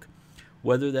that book.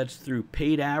 Whether that's through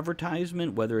paid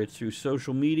advertisement, whether it's through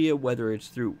social media, whether it's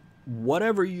through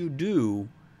whatever you do.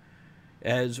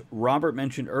 As Robert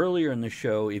mentioned earlier in the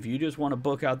show, if you just want a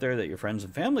book out there that your friends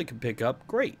and family can pick up,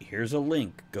 great, here's a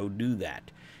link, go do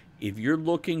that. If you're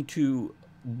looking to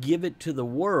give it to the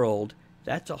world,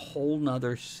 that's a whole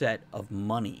nother set of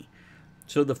money.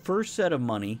 So the first set of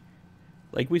money,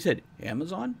 like we said,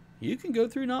 Amazon, you can go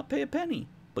through not pay a penny,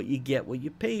 but you get what you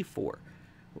pay for.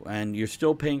 And you're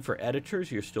still paying for editors,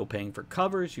 you're still paying for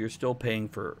covers, you're still paying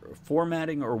for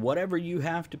formatting or whatever you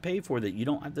have to pay for that you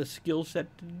don't have the skill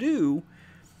set to do.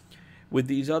 With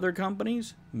these other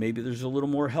companies, maybe there's a little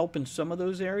more help in some of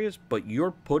those areas, but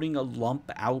you're putting a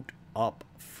lump out up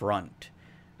front.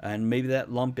 And maybe that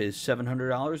lump is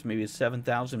 $700, maybe it's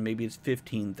 $7,000, maybe it's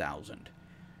 $15,000.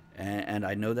 And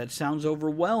I know that sounds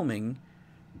overwhelming,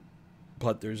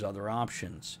 but there's other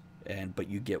options. But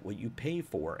you get what you pay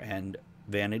for. And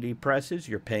vanity presses,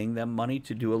 you're paying them money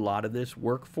to do a lot of this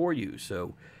work for you.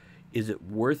 So is it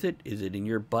worth it? Is it in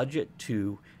your budget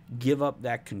to give up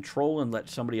that control and let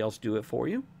somebody else do it for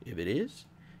you? If it is,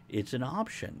 it's an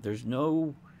option. There's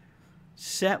no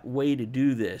set way to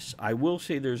do this. I will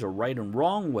say there's a right and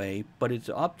wrong way, but it's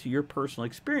up to your personal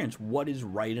experience. What is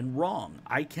right and wrong?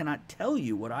 I cannot tell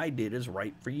you what I did is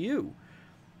right for you.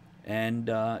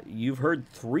 And you've heard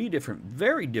 3 different,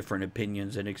 very different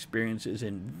opinions and experiences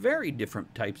in very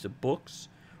different types of books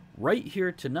right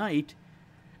here tonight.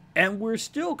 And we're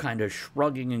still kind of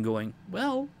shrugging and going,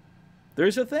 well,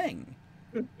 there's a thing.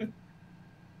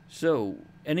 So,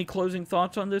 any closing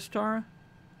thoughts on this, Tara?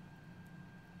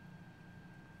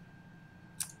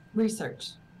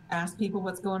 Research. Ask people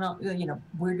what's going on. You know,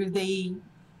 where do they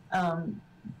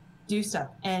do stuff?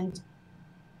 And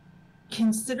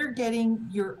consider getting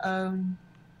your own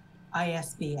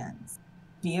ISBNs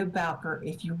via Bowker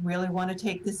if you really want to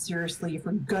take this seriously, if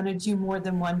we're going to do more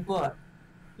than one book,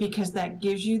 because that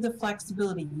gives you the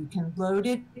flexibility. You can load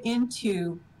it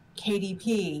into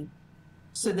KDP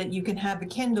so that you can have the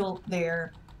Kindle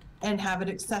there and have it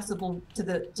accessible to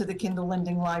the Kindle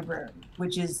lending library,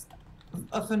 which is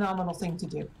a phenomenal thing to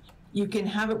do. You can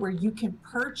have it where you can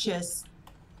purchase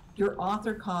your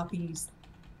author copies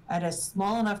at a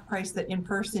small enough price that in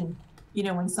person, you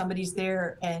know, when somebody's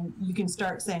there and you can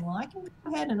start saying, well, I can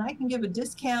go ahead and I can give a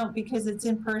discount because it's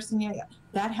in person. Yeah,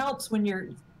 that helps when you're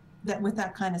with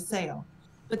that kind of sale.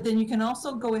 But then you can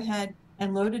also go ahead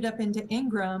and load it up into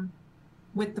Ingram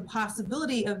with the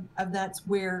possibility of that's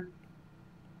where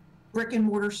brick and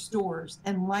mortar stores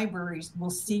and libraries will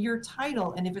see your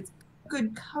title, and if it's a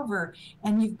good cover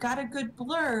and you've got a good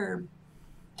blurb,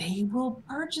 they will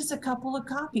purchase a couple of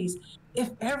copies.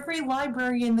 If every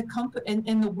library in the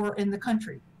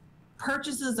country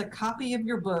purchases a copy of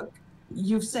your book,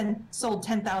 you've sold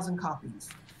 10,000 copies.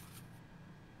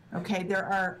 Okay, there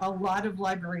are a lot of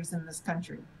libraries in this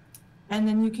country. And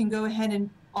then you can go ahead and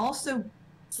also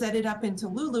set it up into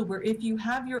Lulu, where if you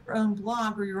have your own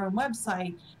blog or your own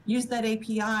website, use that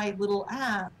API little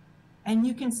app, and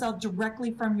you can sell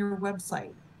directly from your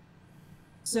website.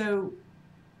 So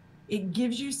it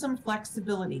gives you some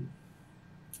flexibility.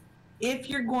 If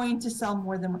you're going to sell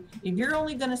more than, if you're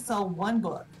only going to sell one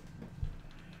book,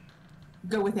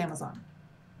 go with Amazon.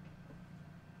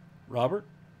 Robert?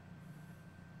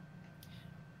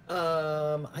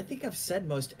 I think I've said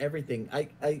most everything.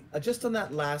 I just on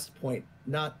that last point,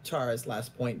 not Tara's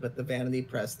last point, but the Vanity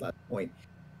Press last point.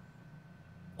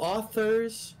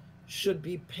 Authors should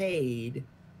be paid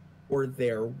for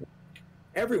their work.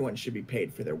 Everyone should be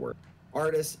paid for their work.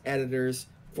 Artists, editors,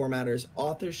 formatters,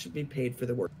 authors should be paid for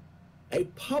their work. A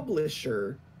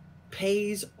publisher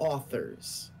pays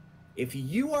authors. If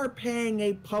you are paying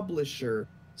a publisher,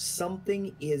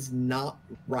 something is not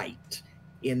right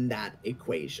in that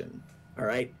equation. All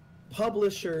right?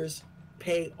 Publishers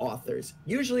pay authors,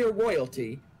 usually a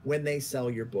royalty when they sell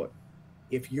your book.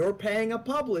 If you're paying a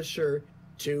publisher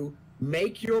to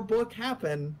make your book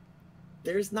happen,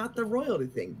 there's not the royalty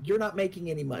thing. You're not making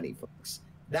any money, folks.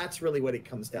 That's really what it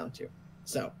comes down to.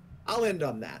 So I'll end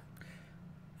on that.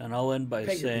 And I'll end by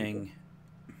saying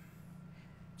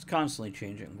it's constantly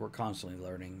changing. We're constantly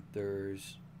learning.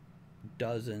 There's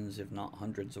dozens, if not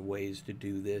hundreds, of ways to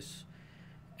do this.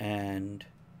 And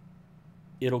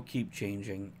it'll keep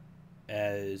changing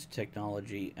as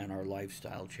technology and our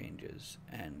lifestyle changes.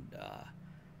 And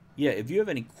yeah, if you have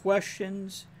any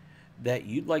questions that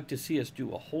you'd like to see us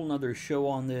do a whole nother show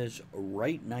on this,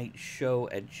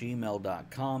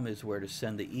 rightnightshow@gmail.com is where to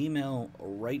send the email,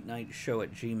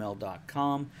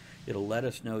 rightnightshow@gmail.com. It'll let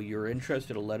us know you're interested.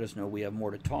 It'll let us know we have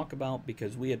more to talk about,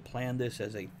 because we had planned this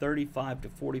as a 35 to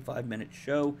 45 minute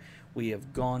show. We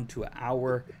have gone to an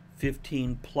hour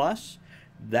 15 plus.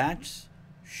 That's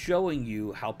showing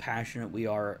you how passionate we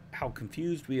are, how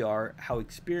confused we are, how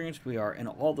experienced we are, and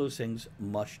all those things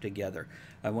mushed together.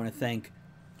 I want to thank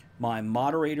my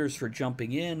moderators for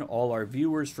jumping in, all our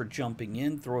viewers for jumping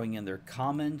in, throwing in their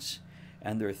comments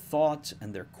and their thoughts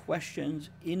and their questions.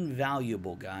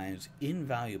 Invaluable, guys.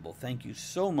 Invaluable. Thank you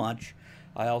so much.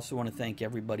 I also want to thank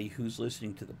everybody who's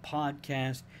listening to the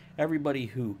podcast, everybody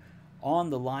who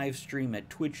on the live stream at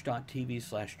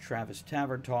twitch.tv/Travis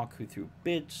Tavern Talk, who through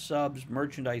bits, subs,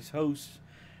 merchandise hosts,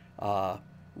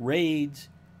 raids,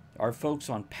 our folks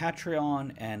on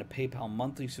Patreon and a PayPal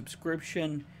monthly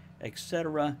subscription,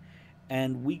 etc.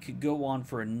 And we could go on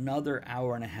for another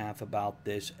hour and a half about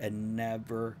this and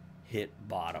never hit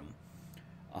bottom.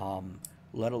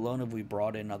 Let alone if we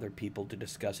brought in other people to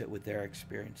discuss it with their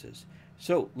experiences.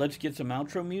 So let's get some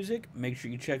outro music. Make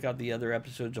sure you check out the other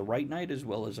episodes of Right Night, as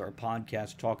well as our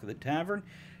podcast Talk of the Tavern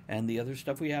and the other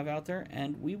stuff we have out there.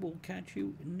 And we will catch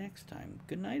you next time.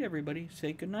 Good night, everybody.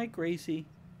 Say good night, Gracie.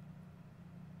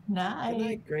 Night. Good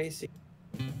night, Gracie.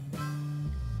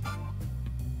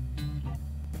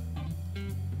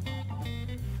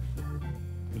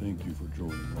 Thank you for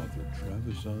joining author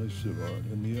Travis I. Sivart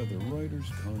and the other writers,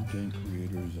 content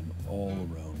creators, and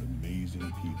all-around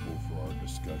amazing people for our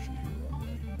discussion here on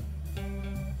Right.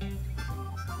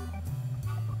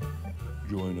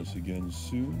 Join us again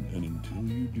soon, and until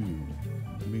you do,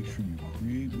 make sure you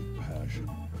create with passion,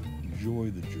 enjoy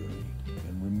the journey,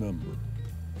 and remember,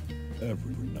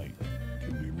 every night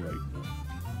can be right now.